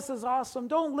 oh, this is awesome.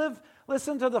 Don't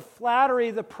listen to the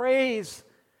flattery, the praise,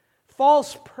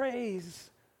 false praise.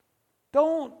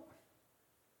 Don't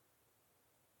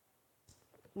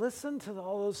listen to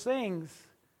all those things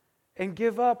and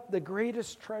give up the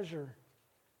greatest treasure.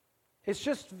 It's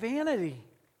just vanity.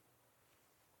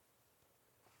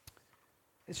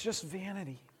 It's just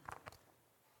vanity.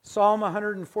 Psalm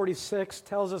 146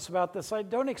 tells us about this.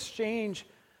 Don't exchange,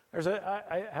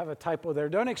 I have a typo there.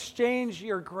 Don't exchange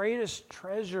your greatest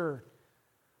treasure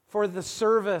for the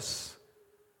service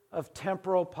of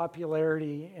temporal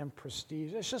popularity and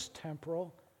prestige. It's just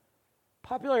temporal.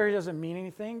 Popularity doesn't mean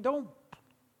anything. Don't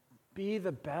be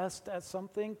the best at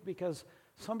something because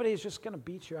somebody's just going to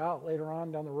beat you out later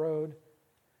on down the road.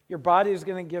 Your body is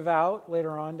going to give out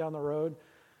later on down the road.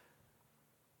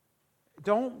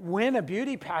 Don't win a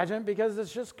beauty pageant because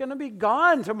it's just going to be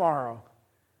gone tomorrow.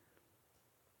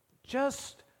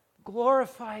 Just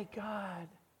glorify God.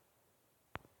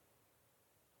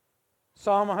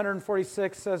 Psalm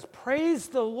 146 says, praise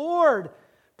the Lord,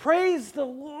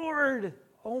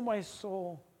 O my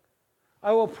soul.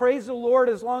 I will praise the Lord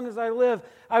as long as I live.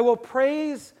 I will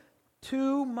praise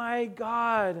to my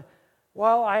God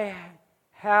while I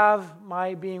have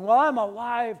my being. While I'm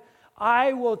alive,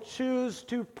 I will choose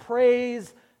to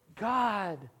praise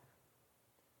God.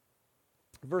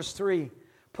 Verse 3,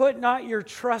 put not your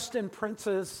trust in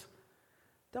princes.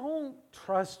 Don't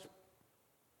trust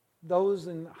those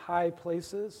in high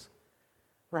places,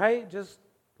 right? Just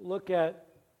look at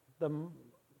the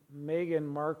Meghan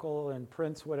Markle and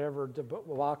Prince whatever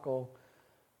debacle.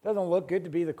 Doesn't look good to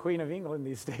be the Queen of England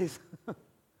these days.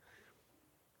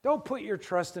 Don't put your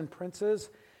trust in princes,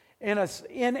 in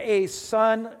a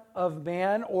son of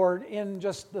man, or in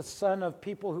just the son of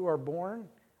people who are born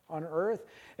on earth,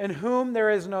 in whom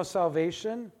there is no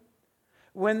salvation.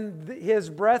 When his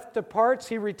breath departs,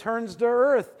 he returns to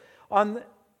earth. On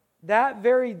that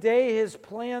very day, his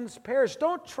plans perish.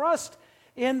 Don't trust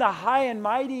in the high and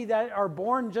mighty that are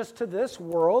born just to this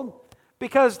world,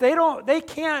 because they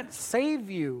can't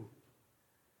save you.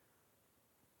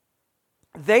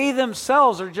 They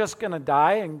themselves are just going to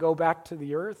die and go back to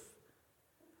the earth.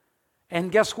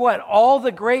 And guess what? All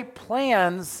the great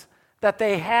plans that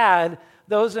they had,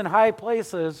 those in high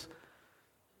places,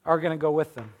 are going to go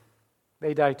with them.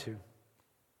 They die too.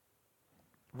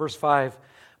 Verse 5,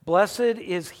 blessed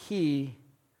is he,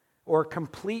 or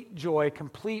complete joy,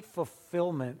 complete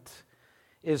fulfillment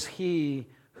is he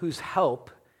whose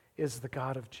help is the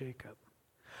God of Jacob,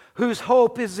 whose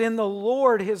hope is in the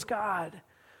Lord his God,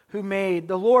 who made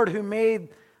the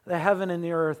heaven and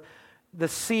the earth, the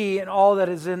sea and all that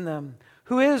is in them,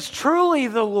 who is truly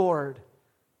the Lord.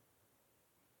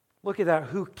 Look at that,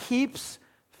 who keeps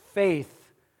faith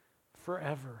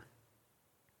forever.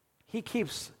 He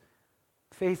keeps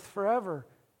faith forever.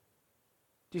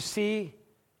 Do you see?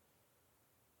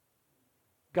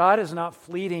 God is not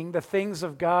fleeting. The things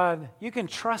of God, you can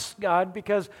trust God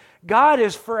because God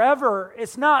is forever.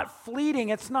 It's not fleeting.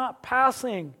 It's not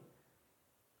passing.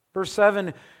 Verse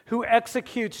 7, who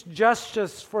executes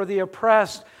justice for the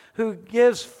oppressed, who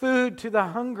gives food to the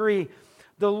hungry.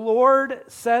 The Lord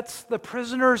sets the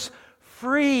prisoners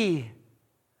free.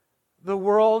 The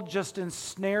world just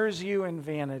ensnares you in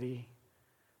vanity.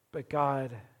 But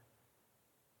God,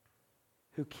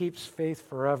 who keeps faith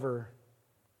forever,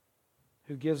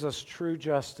 who gives us true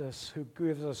justice, who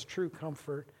gives us true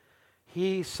comfort,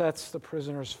 he sets the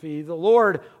prisoners free. The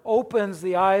Lord opens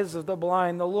the eyes of the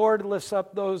blind. The Lord lifts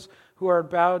up those who are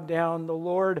bowed down. The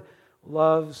Lord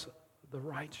loves the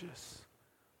righteous.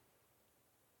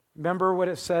 Remember what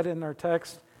it said in our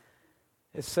text?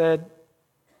 It said,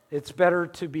 it's better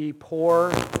to be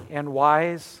poor and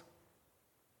wise.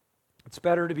 It's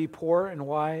better to be poor and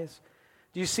wise.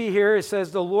 Do you see here? It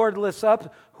says, the Lord lifts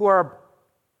up who are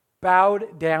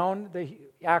bowed down. That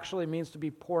actually means to be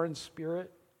poor in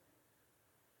spirit.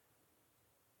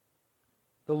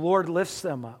 The Lord lifts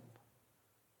them up.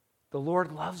 The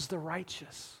Lord loves the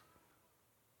righteous.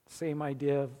 Same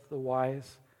idea of the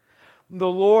wise. The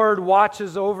Lord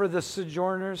watches over the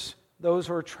sojourners, those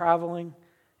who are traveling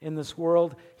in this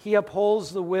world. He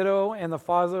upholds the widow and the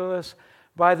fatherless.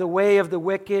 By the way of the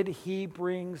wicked he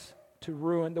brings to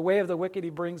ruin. The way of the wicked he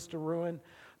brings to ruin.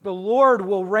 The Lord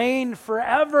will reign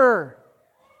forever.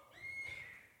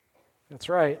 That's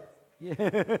right.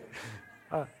 A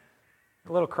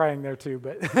little crying there too,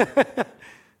 but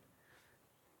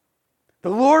the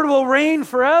Lord will reign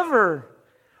forever.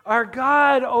 Our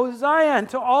God, O Zion,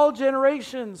 to all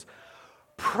generations.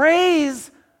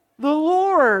 Praise the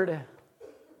Lord.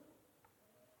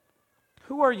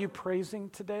 Who are you praising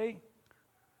today?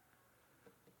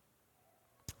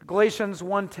 Galatians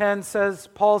 1:10 says,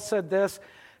 Paul said this,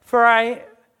 For am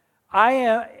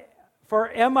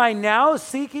I now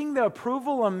seeking the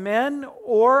approval of men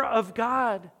or of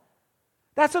God?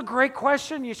 That's a great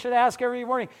question you should ask every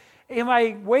morning. Am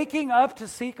I waking up to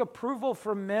seek approval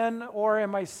from men, or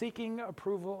am I seeking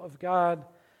approval of God?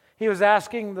 He was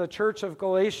asking the church of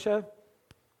Galatia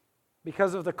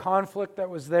because of the conflict that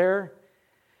was there.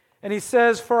 And he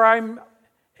says, am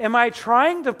I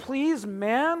trying to please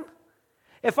man?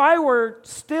 If I were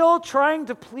still trying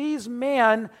to please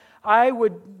man, I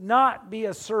would not be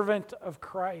a servant of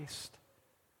Christ.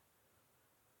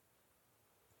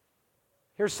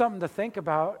 Here's something to think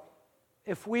about.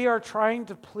 If we are trying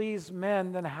to please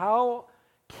men, then how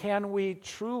can we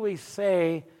truly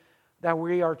say that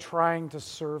we are trying to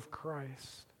serve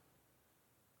Christ?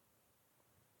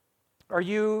 Are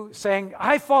you saying,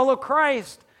 I follow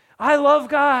Christ, I love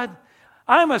God,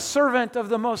 I'm a servant of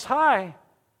the Most High?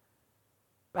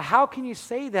 But how can you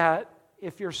say that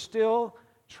if you're still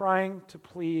trying to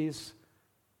please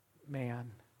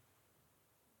man?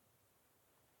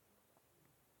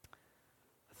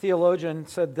 A theologian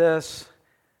said this,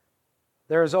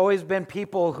 there has always been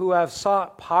people who have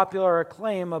sought popular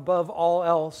acclaim above all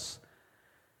else,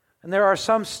 and there are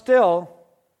some still.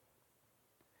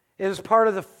 It is part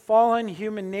of the fallen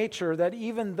human nature that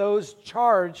even those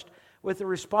charged with the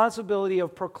responsibility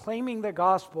of proclaiming the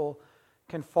gospel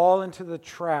can fall into the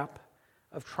trap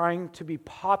of trying to be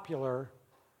popular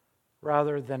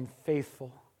rather than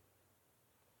faithful.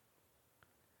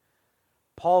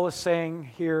 Paul was saying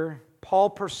here,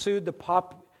 Paul was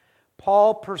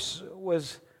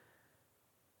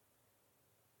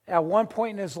at one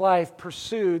point in his life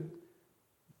pursued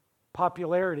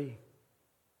popularity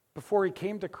before he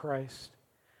came to Christ.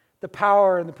 The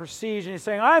power and the prestige, and he's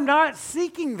saying, I'm not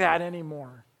seeking that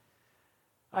anymore.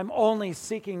 I'm only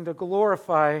seeking to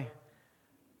glorify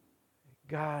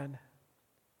God.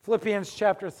 Philippians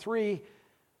chapter 3,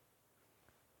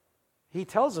 he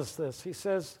tells us this. He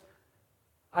says,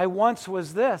 I once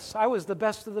was this. I was the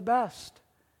best of the best.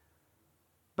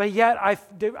 But yet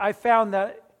I found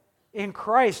that in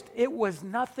Christ it was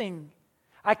nothing.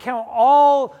 I count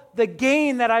all the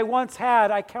gain that I once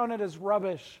had, I count it as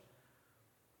rubbish.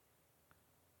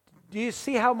 Do you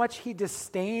see how much he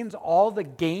disdains all the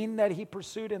gain that he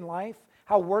pursued in life?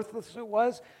 How worthless it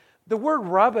was? The word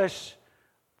rubbish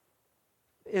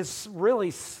is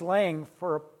really slang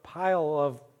for a pile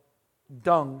of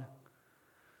dung.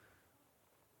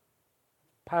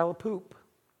 Pile of poop.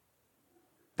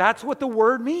 That's what the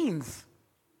word means.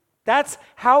 That's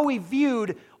how we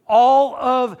viewed all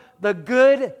of the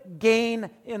good gain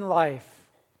in life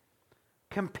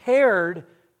compared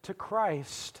to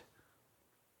Christ.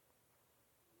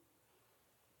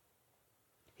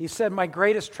 He said, my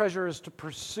greatest treasure is to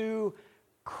pursue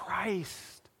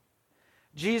Christ.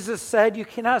 Jesus said, you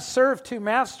cannot serve two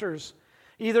masters.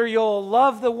 Either you'll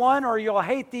love the one or you'll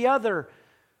hate the other.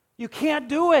 You can't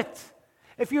do it.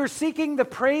 If you're seeking the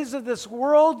praise of this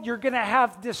world, you're going to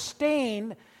have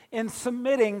disdain in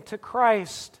submitting to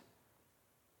Christ.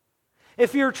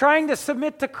 If you're trying to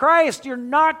submit to Christ, you're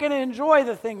not going to enjoy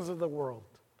the things of the world.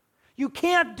 You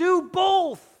can't do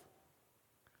both.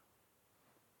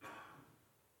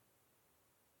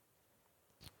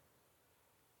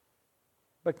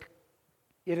 But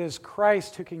it is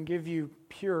Christ who can give you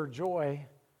pure joy,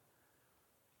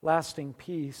 lasting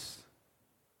peace.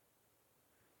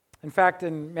 In fact,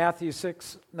 in Matthew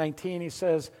 6:19, he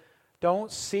says,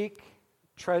 don't seek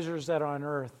treasures that are on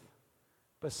earth,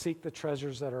 but seek the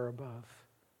treasures that are above.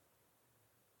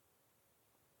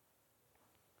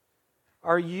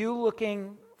 Are you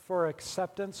looking for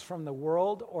acceptance from the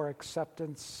world or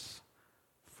acceptance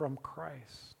from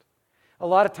Christ? A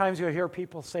lot of times you'll hear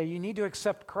people say, you need to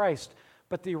accept Christ.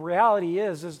 But the reality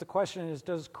is the question is,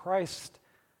 does Christ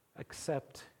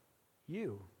accept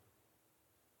you?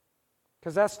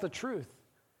 Because that's the truth.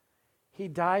 He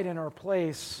died in our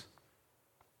place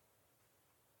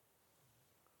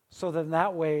so that in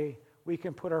that way we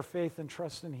can put our faith and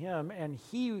trust in Him, and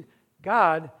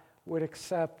God, would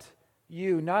accept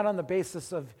you, not on the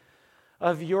basis of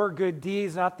of your good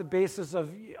deeds, not the basis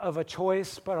of a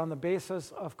choice, but on the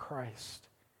basis of Christ.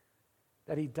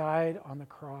 That he died on the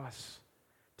cross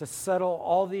to settle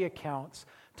all the accounts,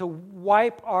 to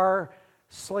wipe our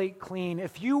slate clean.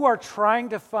 If you are trying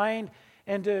to find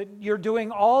you're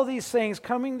doing all these things,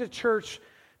 coming to church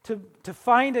to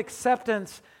find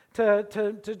acceptance,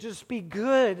 to just be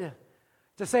good,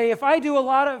 to say, if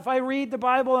I read the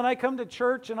Bible and I come to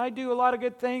church and I do a lot of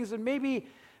good things, and maybe,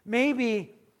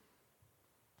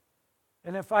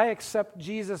 and if I accept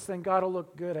Jesus, then God will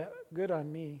look good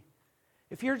on me.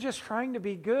 If you're just trying to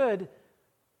be good,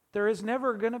 there is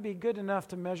never going to be good enough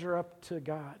to measure up to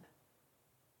God.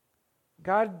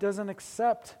 God doesn't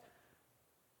accept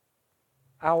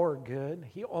our good.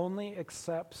 He only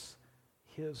accepts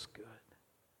his good.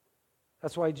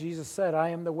 That's why Jesus said, I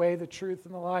am the way, the truth,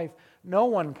 and the life. No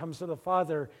one comes to the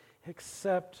Father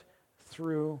except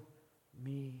through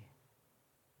me.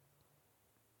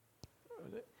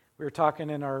 We were talking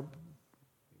in our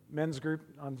men's group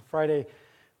on Friday,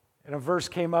 and a verse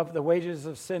came up, the wages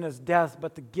of sin is death,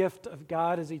 but the gift of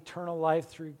God is eternal life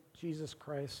through Jesus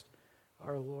Christ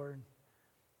our Lord.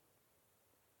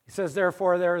 He says,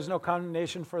 therefore, there is no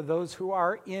condemnation for those who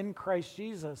are in Christ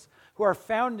Jesus, who are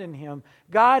found in him.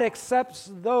 God accepts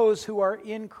those who are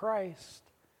in Christ.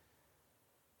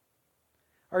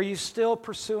 Are you still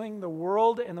pursuing the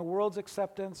world and the world's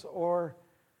acceptance, or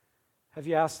have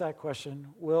you asked that question,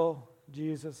 will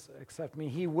Jesus accept me?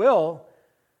 He will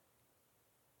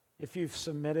if you've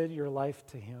submitted your life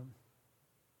to him.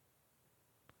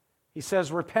 He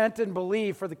says, repent and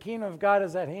believe, for the kingdom of God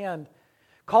is at hand.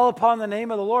 Call upon the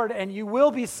name of the Lord, and you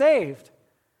will be saved.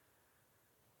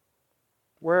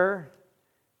 Where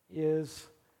is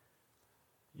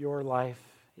your life?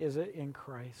 Is it in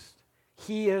Christ?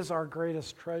 He is our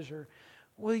greatest treasure.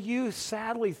 Will you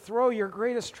sadly throw your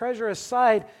greatest treasure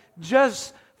aside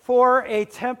just for a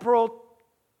temporal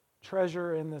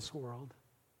treasure in this world?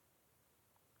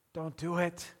 Don't do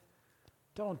it.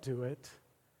 Don't do it.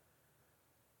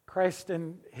 Christ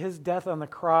and his death on the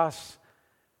cross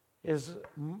is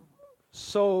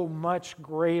so much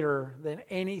greater than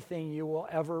anything you will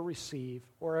ever receive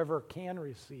or ever can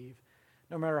receive.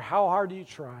 No matter how hard you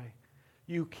try,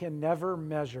 you can never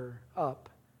measure up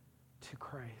to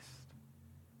Christ.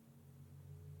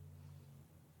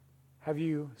 Have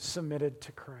you submitted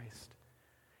to Christ?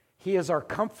 He is our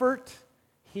comfort.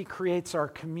 He creates our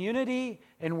community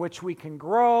in which we can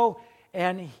grow,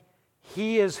 and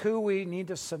he is who we need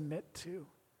to submit to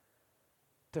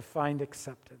find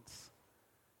acceptance.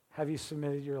 Have you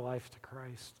submitted your life to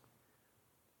Christ?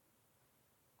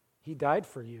 He died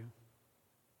for you,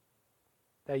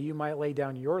 that you might lay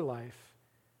down your life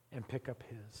and pick up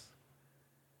his.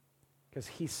 Because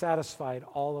he satisfied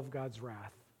all of God's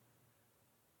wrath.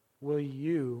 Will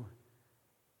you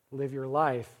live your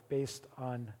life based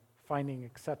on finding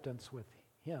acceptance with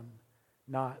him,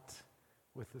 not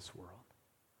with this world?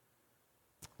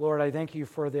 Lord, I thank you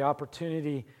for the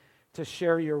opportunity to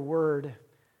share your word.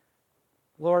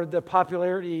 Lord, the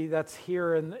popularity that's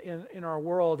here in our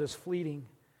world is fleeting.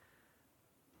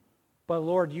 But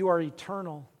Lord, you are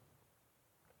eternal.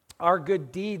 Our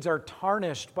good deeds are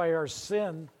tarnished by our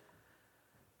sin.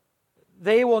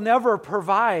 They will never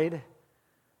provide.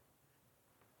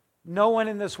 No one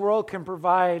in this world can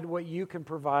provide what you can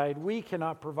provide. We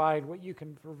cannot provide what you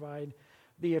can provide,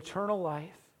 the eternal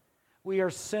life. We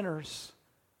are sinners,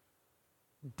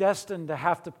 destined to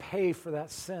have to pay for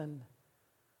that sin.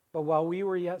 But while we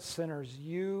were yet sinners,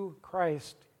 you,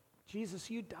 Christ, Jesus,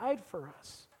 you died for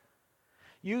us.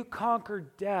 You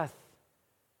conquered death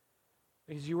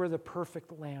because you were the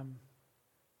perfect lamb,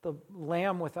 the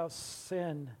lamb without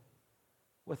sin,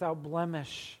 without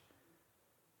blemish.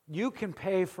 You can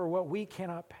pay for what we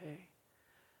cannot pay.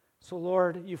 So,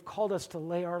 Lord, you've called us to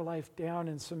lay our life down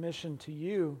in submission to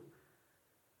you,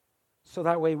 so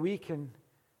that way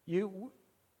you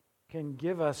can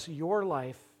give us your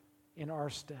life in our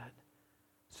stead.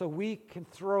 So we can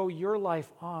throw your life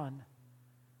on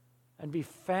and be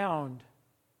found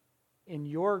in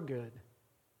your good,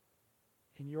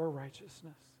 in your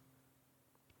righteousness.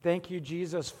 Thank you,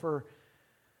 Jesus, for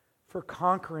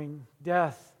conquering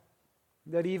death,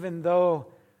 that even though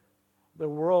the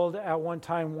world at one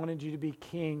time wanted you to be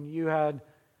king, you had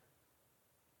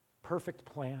perfect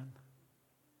plan,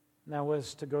 and that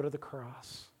was to go to the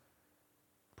cross.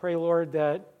 Pray, Lord,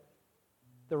 that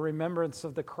the remembrance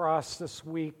of the cross this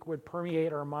week would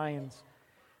permeate our minds,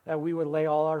 that we would lay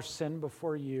all our sin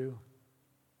before you.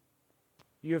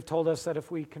 You have told us that if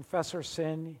we confess our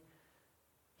sin,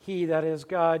 he, that is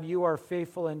God, you are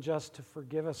faithful and just to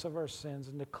forgive us of our sins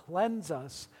and to cleanse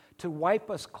us, to wipe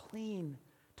us clean,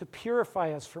 to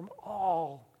purify us from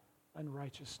all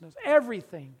unrighteousness.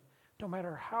 Everything, no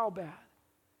matter how bad.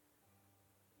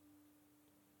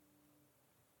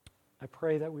 I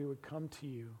pray that we would come to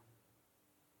you.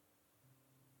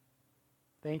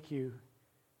 Thank you.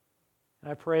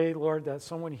 And I pray, Lord, that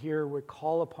someone here would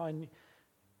call upon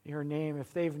your name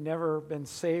if they've never been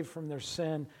saved from their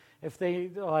sin. If they're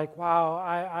like, wow,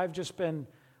 I've just been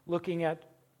looking at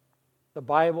the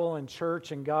Bible and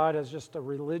church and God as just a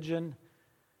religion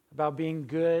about being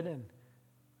good, and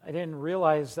I didn't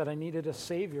realize that I needed a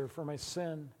Savior for my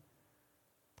sin.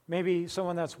 Maybe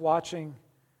someone that's watching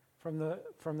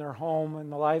from their home in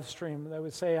the live stream that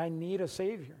would say, I need a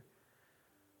Savior.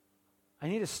 I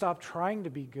need to stop trying to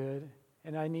be good,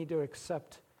 and I need to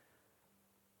accept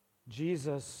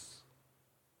Jesus,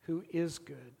 who is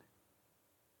good,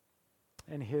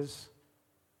 and his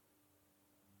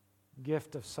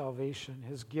gift of salvation,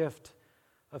 his gift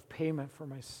of payment for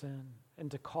my sin, and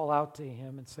to call out to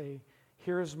him and say,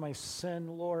 here's my sin,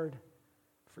 Lord,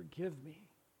 forgive me.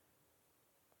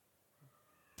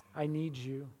 I need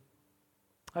you.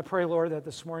 I pray, Lord, that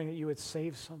this morning that you would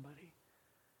save somebody.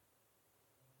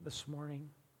 This morning,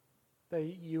 that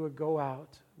you would go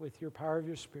out with your power of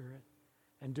your Spirit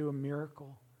and do a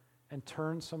miracle and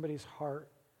turn somebody's heart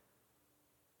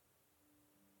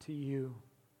to you,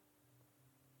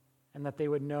 and that they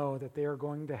would know that they are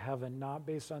going to heaven not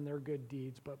based on their good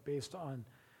deeds, but based on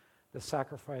the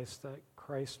sacrifice that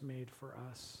Christ made for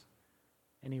us.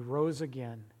 And he rose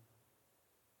again,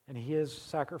 and his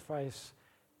sacrifice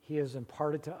he has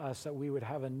imparted to us that we would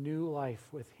have a new life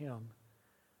with him,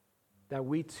 that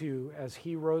we too, as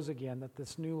he rose again, that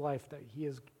this new life that he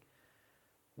has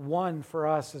won for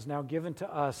us is now given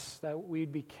to us, that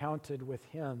we'd be counted with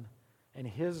him and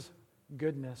his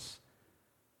goodness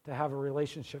to have a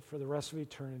relationship for the rest of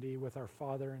eternity with our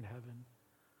Father in heaven.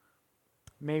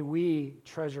 May we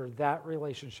treasure that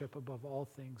relationship above all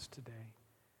things today.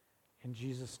 In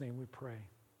Jesus' name we pray.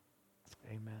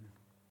 Amen.